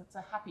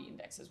happy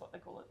index is what they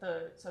call it.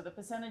 So the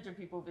percentage of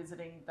people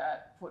visiting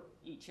that put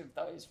each of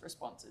those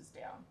responses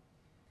down.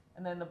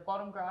 And then the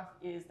bottom graph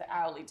is the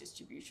hourly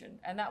distribution.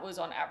 And that was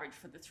on average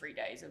for the 3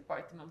 days of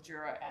both the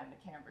Mildura and the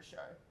Canberra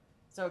show.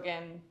 So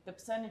again, the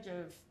percentage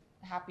of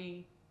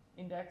happy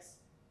index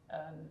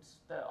and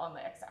on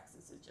the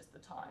x-axis is just the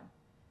time.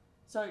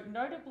 So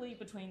notably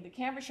between the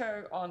Canberra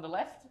show on the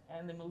left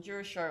and the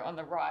Mildura show on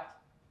the right,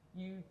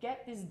 you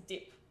get this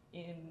dip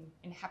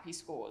in happy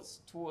scores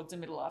towards the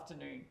middle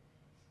afternoon.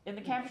 In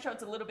the Canberra show,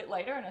 it's a little bit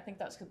later, and I think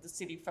that's because the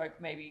city folk,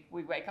 maybe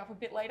we wake up a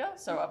bit later,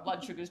 so our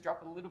blood sugars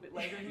drop a little bit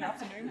later in the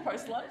afternoon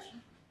post-lunch.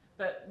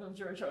 But the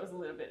Mildura show is a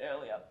little bit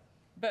earlier.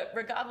 But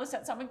regardless,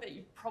 that's something that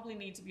you probably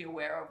need to be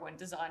aware of when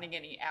designing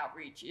any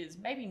outreach is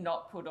maybe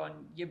not put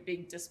on your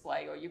big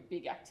display or your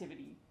big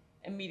activity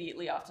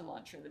immediately after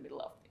lunch or in the middle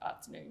of the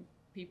afternoon.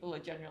 People are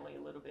generally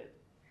a little bit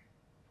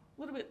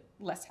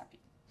less happy.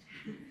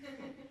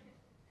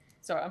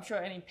 So I'm sure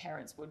any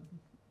parents would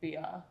be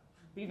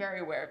very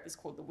aware of this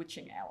called the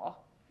witching hour.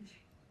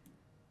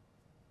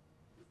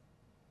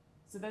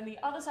 So then the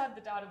other side of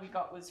the data we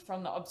got was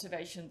from the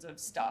observations of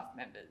staff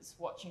members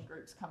watching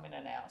groups come in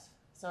and out.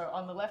 So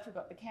on the left, we've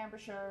got the Canberra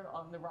show,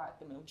 on the right,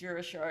 the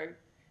Mildura show.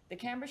 The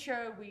Canberra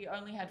show, we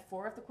only had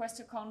 4 of the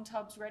Questacon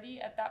tubs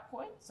ready at that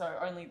point, so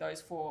only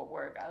those 4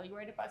 were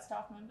evaluated by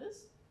staff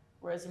members.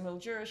 Whereas the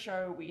Mildura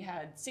show, we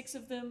had 6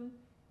 of them,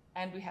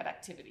 and we had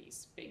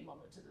activities being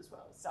monitored as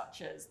well,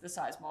 such as the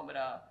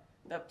seismometer,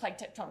 the plate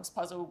tectonics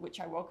puzzle, which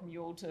I welcome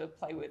you all to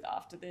play with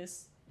after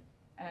this,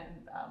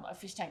 and a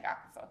fish tank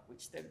aquifer,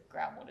 which the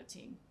groundwater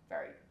team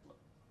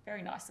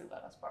very nicely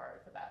let us borrow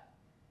for that.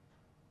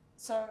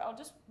 So I'll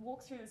just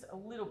walk through this a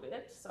little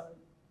bit. So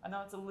I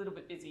know it's a little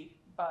bit busy,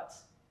 but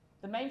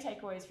the main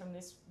takeaways from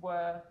this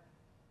were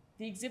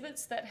the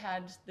exhibits that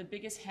had the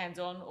biggest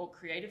hands-on or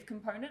creative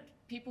component,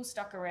 people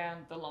stuck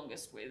around the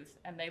longest with,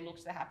 and they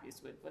looked the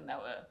happiest with when they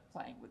were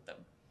playing with them.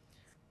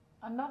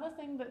 Another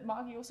thing that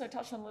Margie also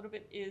touched on a little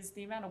bit is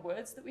the amount of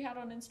words that we had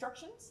on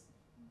instructions.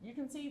 You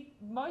can see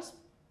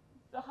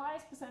the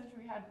highest percentage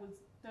we had was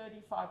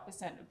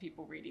 35% of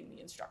people reading the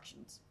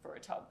instructions for a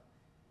tub.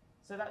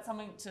 So that's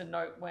something to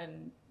note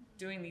when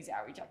doing these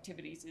outreach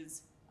activities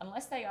is,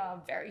 unless they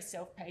are very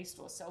self-paced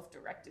or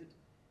self-directed,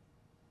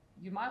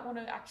 you might want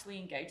to actually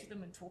engage with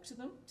them and talk to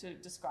them to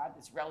describe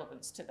its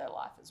relevance to their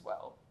life as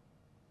well.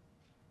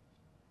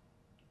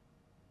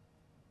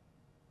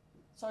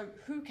 So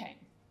who came?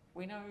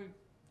 We know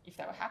if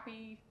they were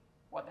happy,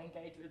 what they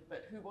engaged with,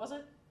 but who was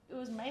it? It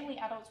was mainly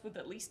adults with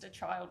at least a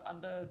child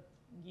under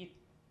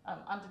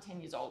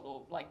 10 years old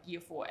or like year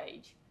 4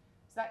 age.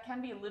 So that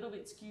can be a little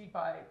bit skewed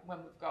by when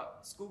we've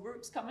got school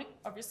groups coming,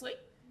 obviously.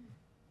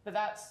 But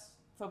that's,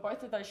 for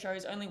both of those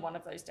shows, only one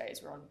of those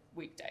days were on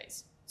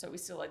weekdays. So we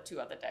still had 2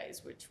 other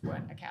days which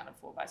weren't accounted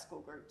for by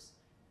school groups.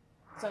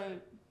 So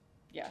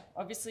yeah,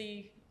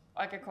 obviously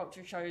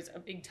agriculture shows a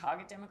big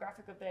target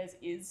demographic of theirs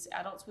is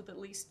adults with at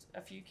least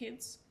a few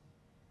kids.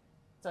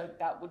 So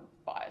that would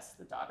bias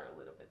the data a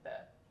little bit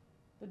there.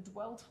 The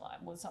dwell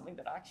time was something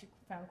that I actually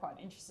found quite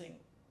interesting.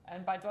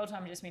 And by dwell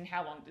time, I just mean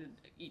how long did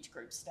each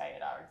group stay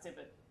at our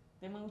exhibit.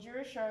 The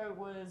Mildura show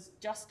was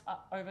just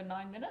over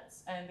 9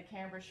 minutes, and the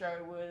Canberra show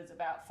was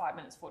about 5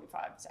 minutes,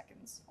 45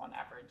 seconds on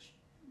average.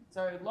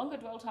 So longer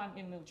dwell time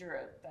in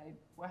Mildura, they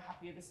were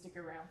happier to stick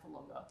around for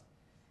longer.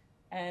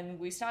 And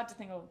we started to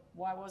think, oh,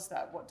 why was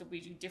that? What did we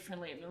do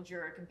differently at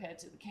Mildura compared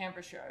to the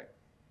Canberra show?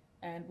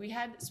 And we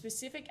had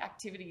specific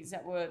activities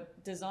that were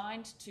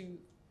designed to,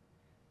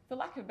 for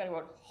lack of a better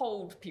word,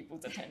 hold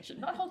people's attention.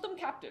 Not hold them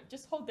captive,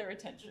 just hold their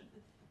attention.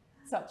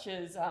 Such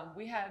as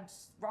we had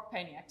rock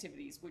painting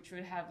activities, which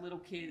would have little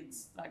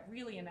kids like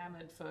really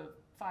enamored for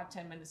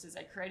 5-10 minutes as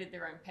they created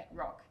their own pet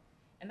rock.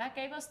 And that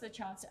gave us the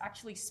chance to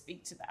actually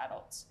speak to the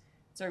adults.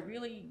 So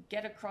really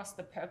get across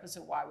the purpose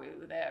of why we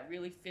were there,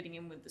 really fitting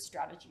in with the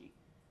strategy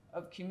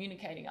of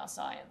communicating our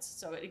science.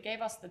 So it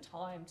gave us the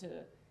time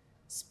to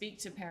speak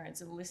to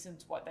parents and listen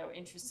to what they were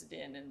interested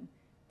in, and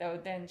they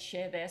would then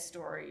share their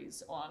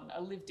stories on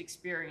a lived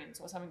experience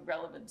or something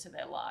relevant to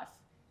their life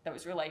that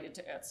was related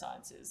to earth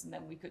sciences. And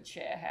then we could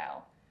share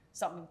how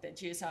something that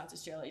Geoscience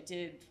Australia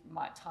did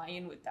might tie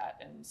in with that.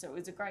 And so it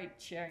was a great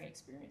sharing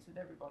experience with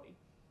everybody.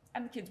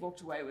 And the kids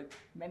walked away with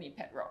many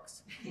pet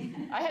rocks.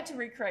 I had to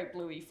recreate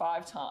Bluey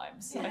 5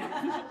 times.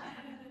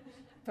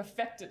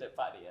 Perfected it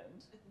by the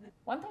end.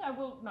 One thing I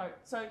will note,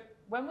 so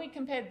when we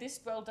compared this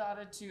dwell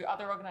data to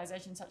other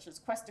organizations such as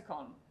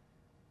Questacon,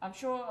 I'm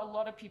sure a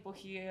lot of people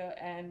here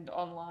and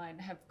online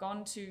have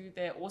gone to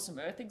their Awesome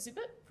Earth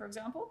exhibit, for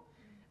example.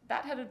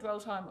 That had a dwell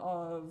time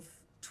of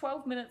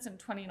 12 minutes and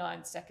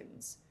 29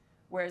 seconds,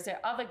 whereas their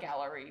other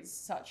galleries,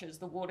 such as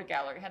the Water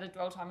Gallery, had a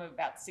dwell time of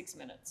about 6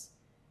 minutes.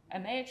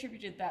 And they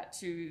attributed that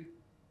to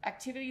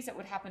activities that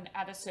would happen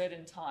at a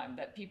certain time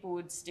that people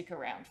would stick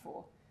around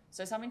for.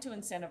 So something to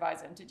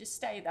incentivize them to just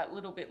stay that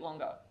little bit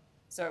longer.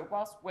 So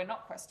whilst we're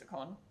not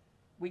Questacon,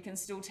 we can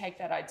still take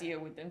that idea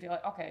with them, be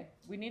like, okay,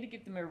 we need to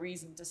give them a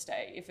reason to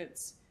stay. If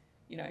it's,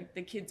 you know,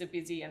 the kids are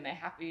busy and they're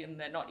happy and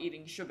they're not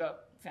eating sugar,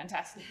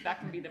 fantastic. That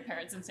can be the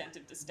parents'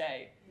 incentive to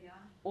stay. Yeah.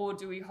 Or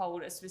do we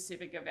hold a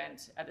specific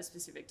event at a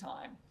specific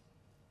time?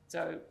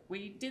 So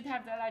we did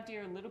have that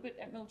idea a little bit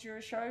at Mildura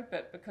Show,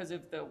 but because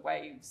of the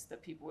waves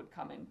that people would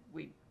come in,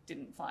 we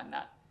didn't find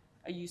that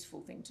a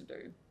useful thing to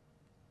do.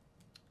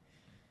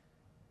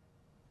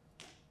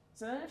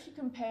 So then if you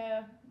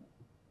compare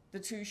the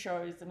two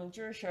shows, the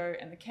Mildura Show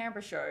and the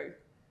Canberra Show,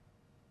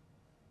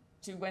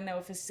 to when they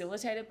were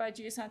facilitated by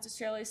Geoscience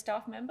Australia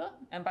staff member,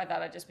 and by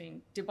that I just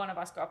mean, did one of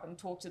us go up and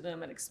talk to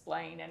them and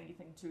explain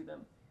anything to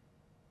them?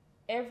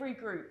 Every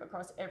group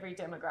across every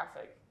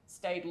demographic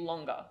stayed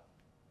longer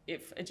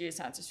if a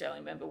Geoscience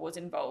Australia member was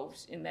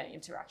involved in their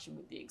interaction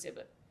with the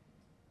exhibit.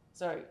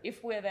 So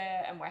if we're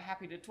there and we're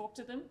happy to talk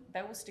to them,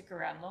 they will stick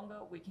around longer.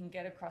 We can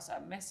get across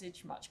our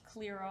message much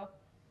clearer,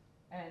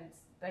 and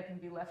they can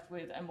be left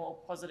with a more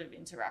positive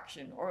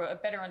interaction or a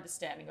better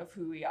understanding of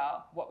who we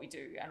are, what we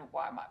do, and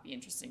why it might be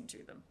interesting to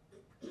them.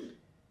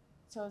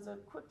 So as a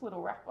quick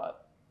little wrap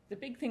up, the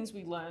big things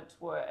we learnt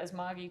were, as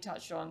Margie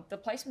touched on, the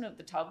placement of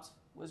the tubs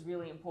was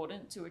really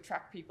important to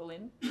attract people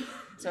in.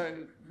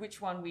 So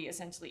which one we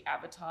essentially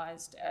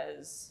advertised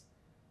as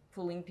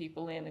pulling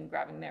people in and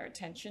grabbing their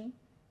attention.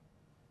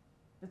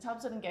 The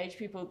tubs that engage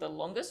people the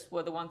longest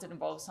were the ones that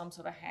involved some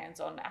sort of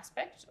hands-on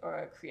aspect or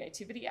a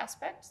creativity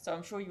aspect. So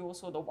I'm sure you all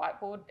saw the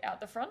whiteboard out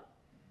the front.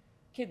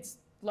 Kids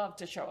loved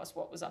to show us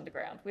what was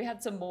underground. We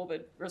had some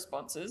morbid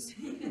responses.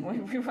 We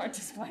won't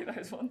display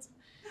those ones.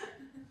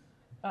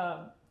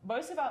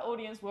 Most of our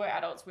audience were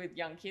adults with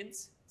young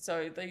kids.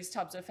 So these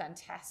tubs are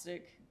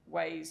fantastic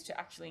ways to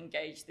actually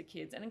engage the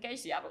kids and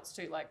engage the adults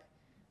too. Like,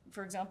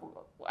 for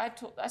example,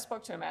 I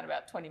spoke to a man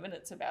about 20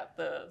 minutes about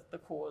the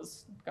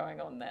cause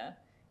going on there.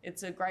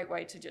 It's a great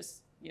way to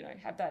just, you know,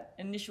 have that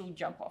initial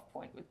jump off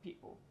point with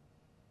people.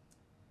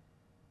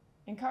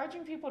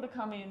 Encouraging people to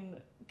come in,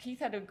 Keith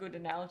had a good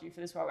analogy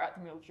for this while we were at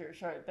the Mildura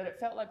Show, that it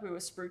felt like we were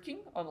spruiking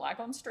on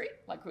Lygon Street,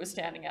 like we were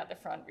standing out the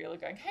front really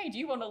going, hey, do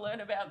you want to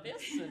learn about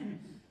this? And,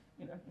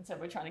 you know,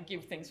 instead we're trying to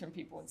give things from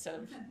people instead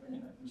of, you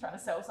know, trying to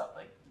sell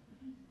something.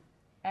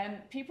 And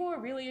people were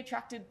really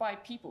attracted by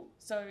people.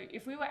 So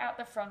if we were out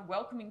the front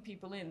welcoming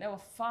people in, they were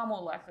far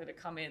more likely to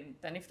come in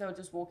than if they were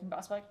just walking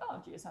past like,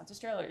 oh, Geoscience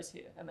Australia is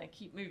here, and they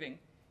keep moving.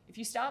 If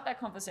you start that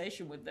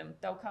conversation with them,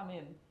 they'll come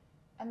in.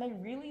 And they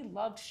really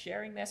loved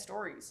sharing their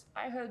stories.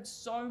 I heard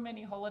so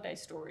many holiday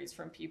stories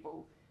from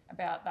people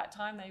about that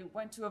time they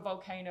went to a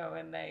volcano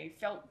and they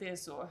felt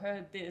this or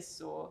heard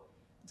this, or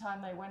the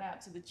time they went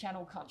out to the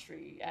Channel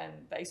Country and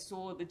they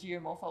saw the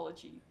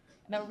geomorphology.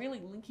 And they were really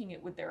linking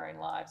it with their own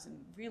lives and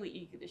really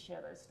eager to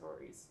share those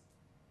stories.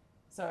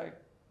 So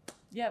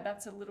yeah,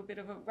 that's a little bit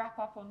of a wrap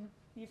up on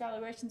the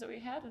evaluations that we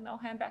had, and I'll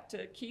hand back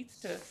to Keith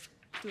to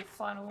do a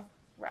final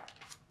wrap.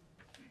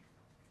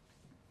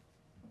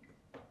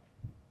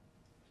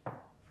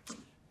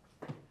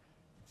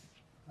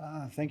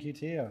 Thank you,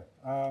 Tia.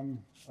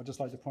 I'd just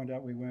like to point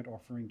out we weren't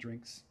offering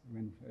drinks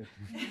when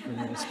we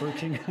were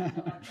spruiking.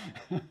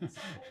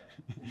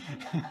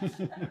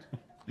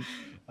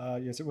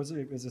 Yes, it was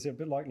a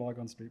bit like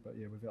Lygon Street, but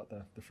yeah, we've got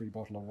the free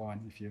bottle of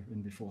wine if you're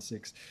in before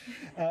 6.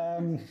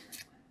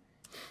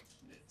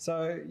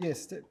 So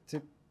yes,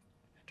 to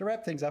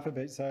wrap things up a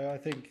bit, so I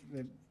think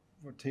that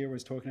what Tia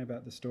was talking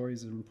about, the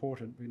stories are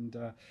important, and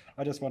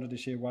I just wanted to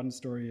share one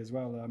story as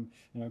well.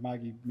 You know,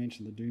 Margie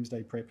mentioned the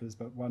Doomsday Preppers,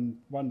 but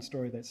one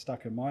story that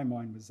stuck in my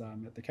mind was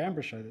at the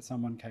Canberra show that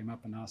someone came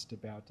up and asked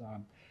about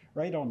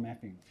radon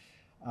mapping.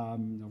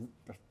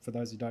 For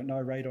those who don't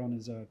know, radon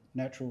is a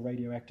natural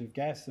radioactive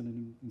gas,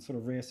 and in sort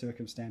of rare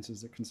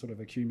circumstances it can sort of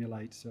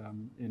accumulate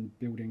in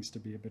buildings to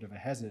be a bit of a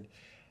hazard.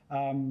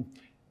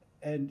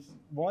 And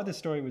why the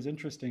story was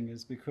interesting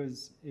is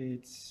because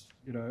it's,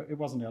 you know, it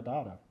wasn't our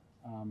data.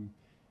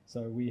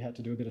 So we had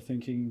to do a bit of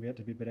thinking, we had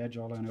to be a bit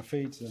agile on our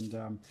feet,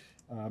 and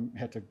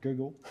had to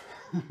Google,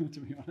 to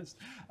be honest.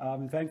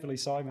 And thankfully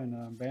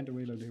Simon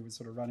Vanderweiler, who was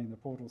sort of running the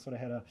portal, sort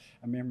of had a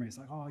memory. It's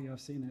like, oh yeah,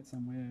 I've seen that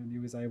somewhere, and he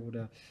was able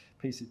to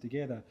piece it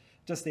together.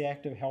 Just the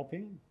act of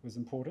helping was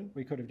important.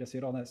 We could have just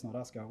said, oh, that's not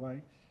us, go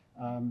away.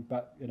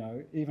 But, you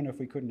know, even if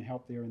we couldn't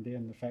help there and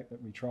then, the fact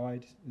that we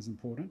tried is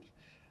important.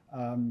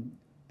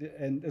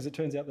 And as it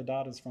turns out, the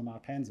data's from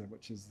ARPANSA,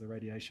 which is the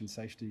Radiation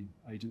Safety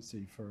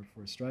Agency for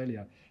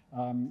Australia.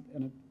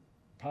 And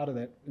part of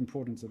that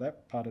importance of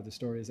that part of the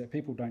story is that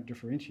people don't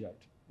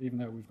differentiate. Even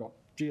though we've got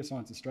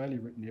Geoscience Australia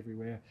written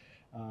everywhere,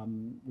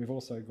 we've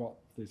also got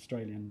the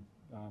Australian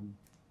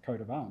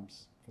coat of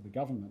arms for the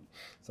government.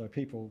 So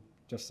people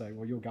just say,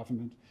 well, you're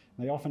government.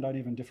 And they often don't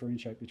even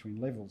differentiate between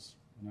levels,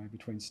 you know,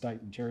 between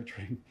state and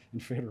territory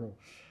and federal.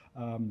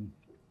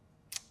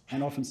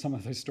 And often some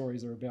of those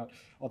stories are about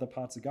other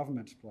parts of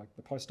government, like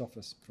the post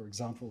office, for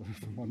example,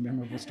 one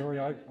memorable story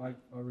I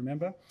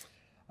remember.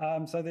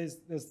 So there's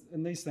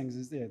and these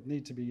things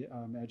need to be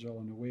agile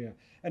and aware.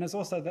 And it's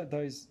also that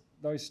those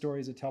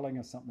stories are telling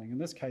us something. In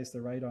this case, the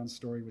radon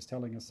story was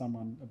telling us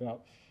someone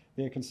about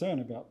their concern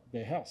about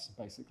their house,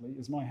 basically.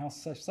 Is my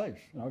house safe?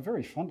 A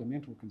very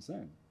fundamental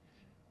concern.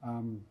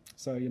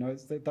 So,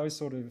 it's those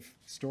sort of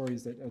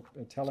stories that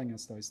are telling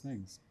us those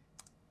things.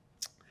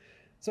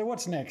 So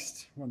what's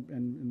next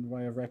in the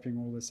way of wrapping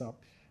all this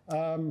up?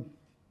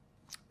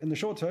 In the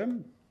short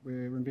term,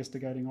 we're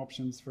investigating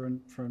options for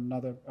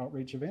another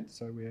outreach event.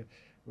 So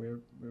we're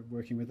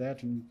working with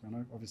that, and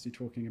obviously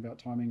talking about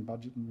timing,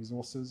 budget and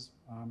resources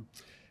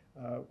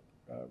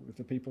with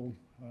the people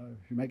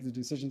who make the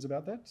decisions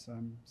about that.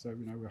 So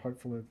we're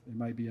hopeful that there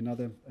may be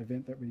another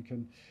event that we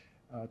can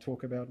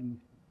talk about in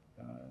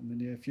the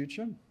near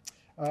future.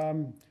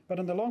 But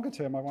in the longer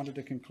term, I wanted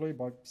to conclude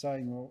by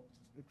saying, well,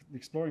 the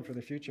Exploring for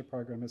the Future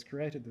program has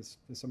created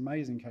this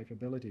amazing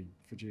capability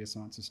for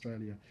Geoscience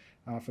Australia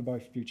for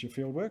both future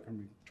fieldwork, and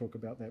we talk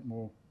about that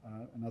more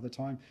another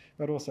time,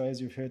 but also,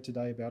 as you've heard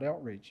today, about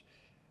outreach.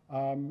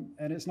 And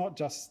it's not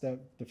just the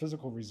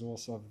physical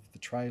resource of the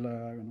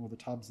trailer and all the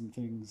tubs and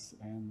things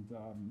and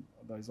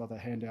those other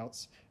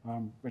handouts,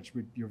 which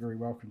you're very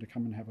welcome to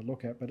come and have a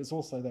look at, but it's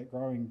also that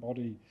growing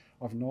body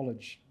of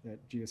knowledge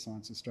that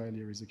Geoscience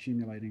Australia is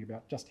accumulating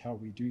about just how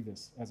we do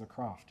this as a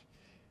craft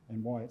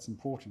and why it's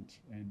important,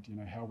 and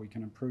how we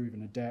can improve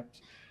and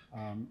adapt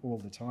all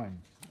the time.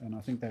 And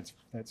I think that's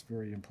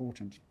very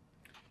important.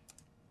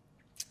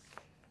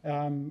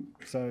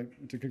 So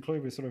to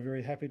conclude, we're sort of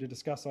very happy to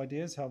discuss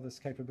ideas how this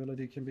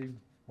capability can be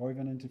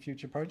woven into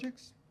future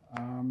projects.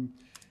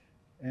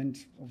 And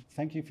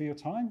thank you for your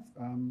time,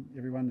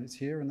 everyone that's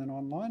here and then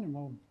online, and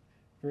we're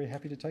very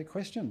happy to take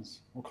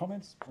questions or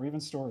comments or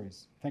even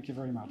stories. Thank you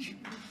very much.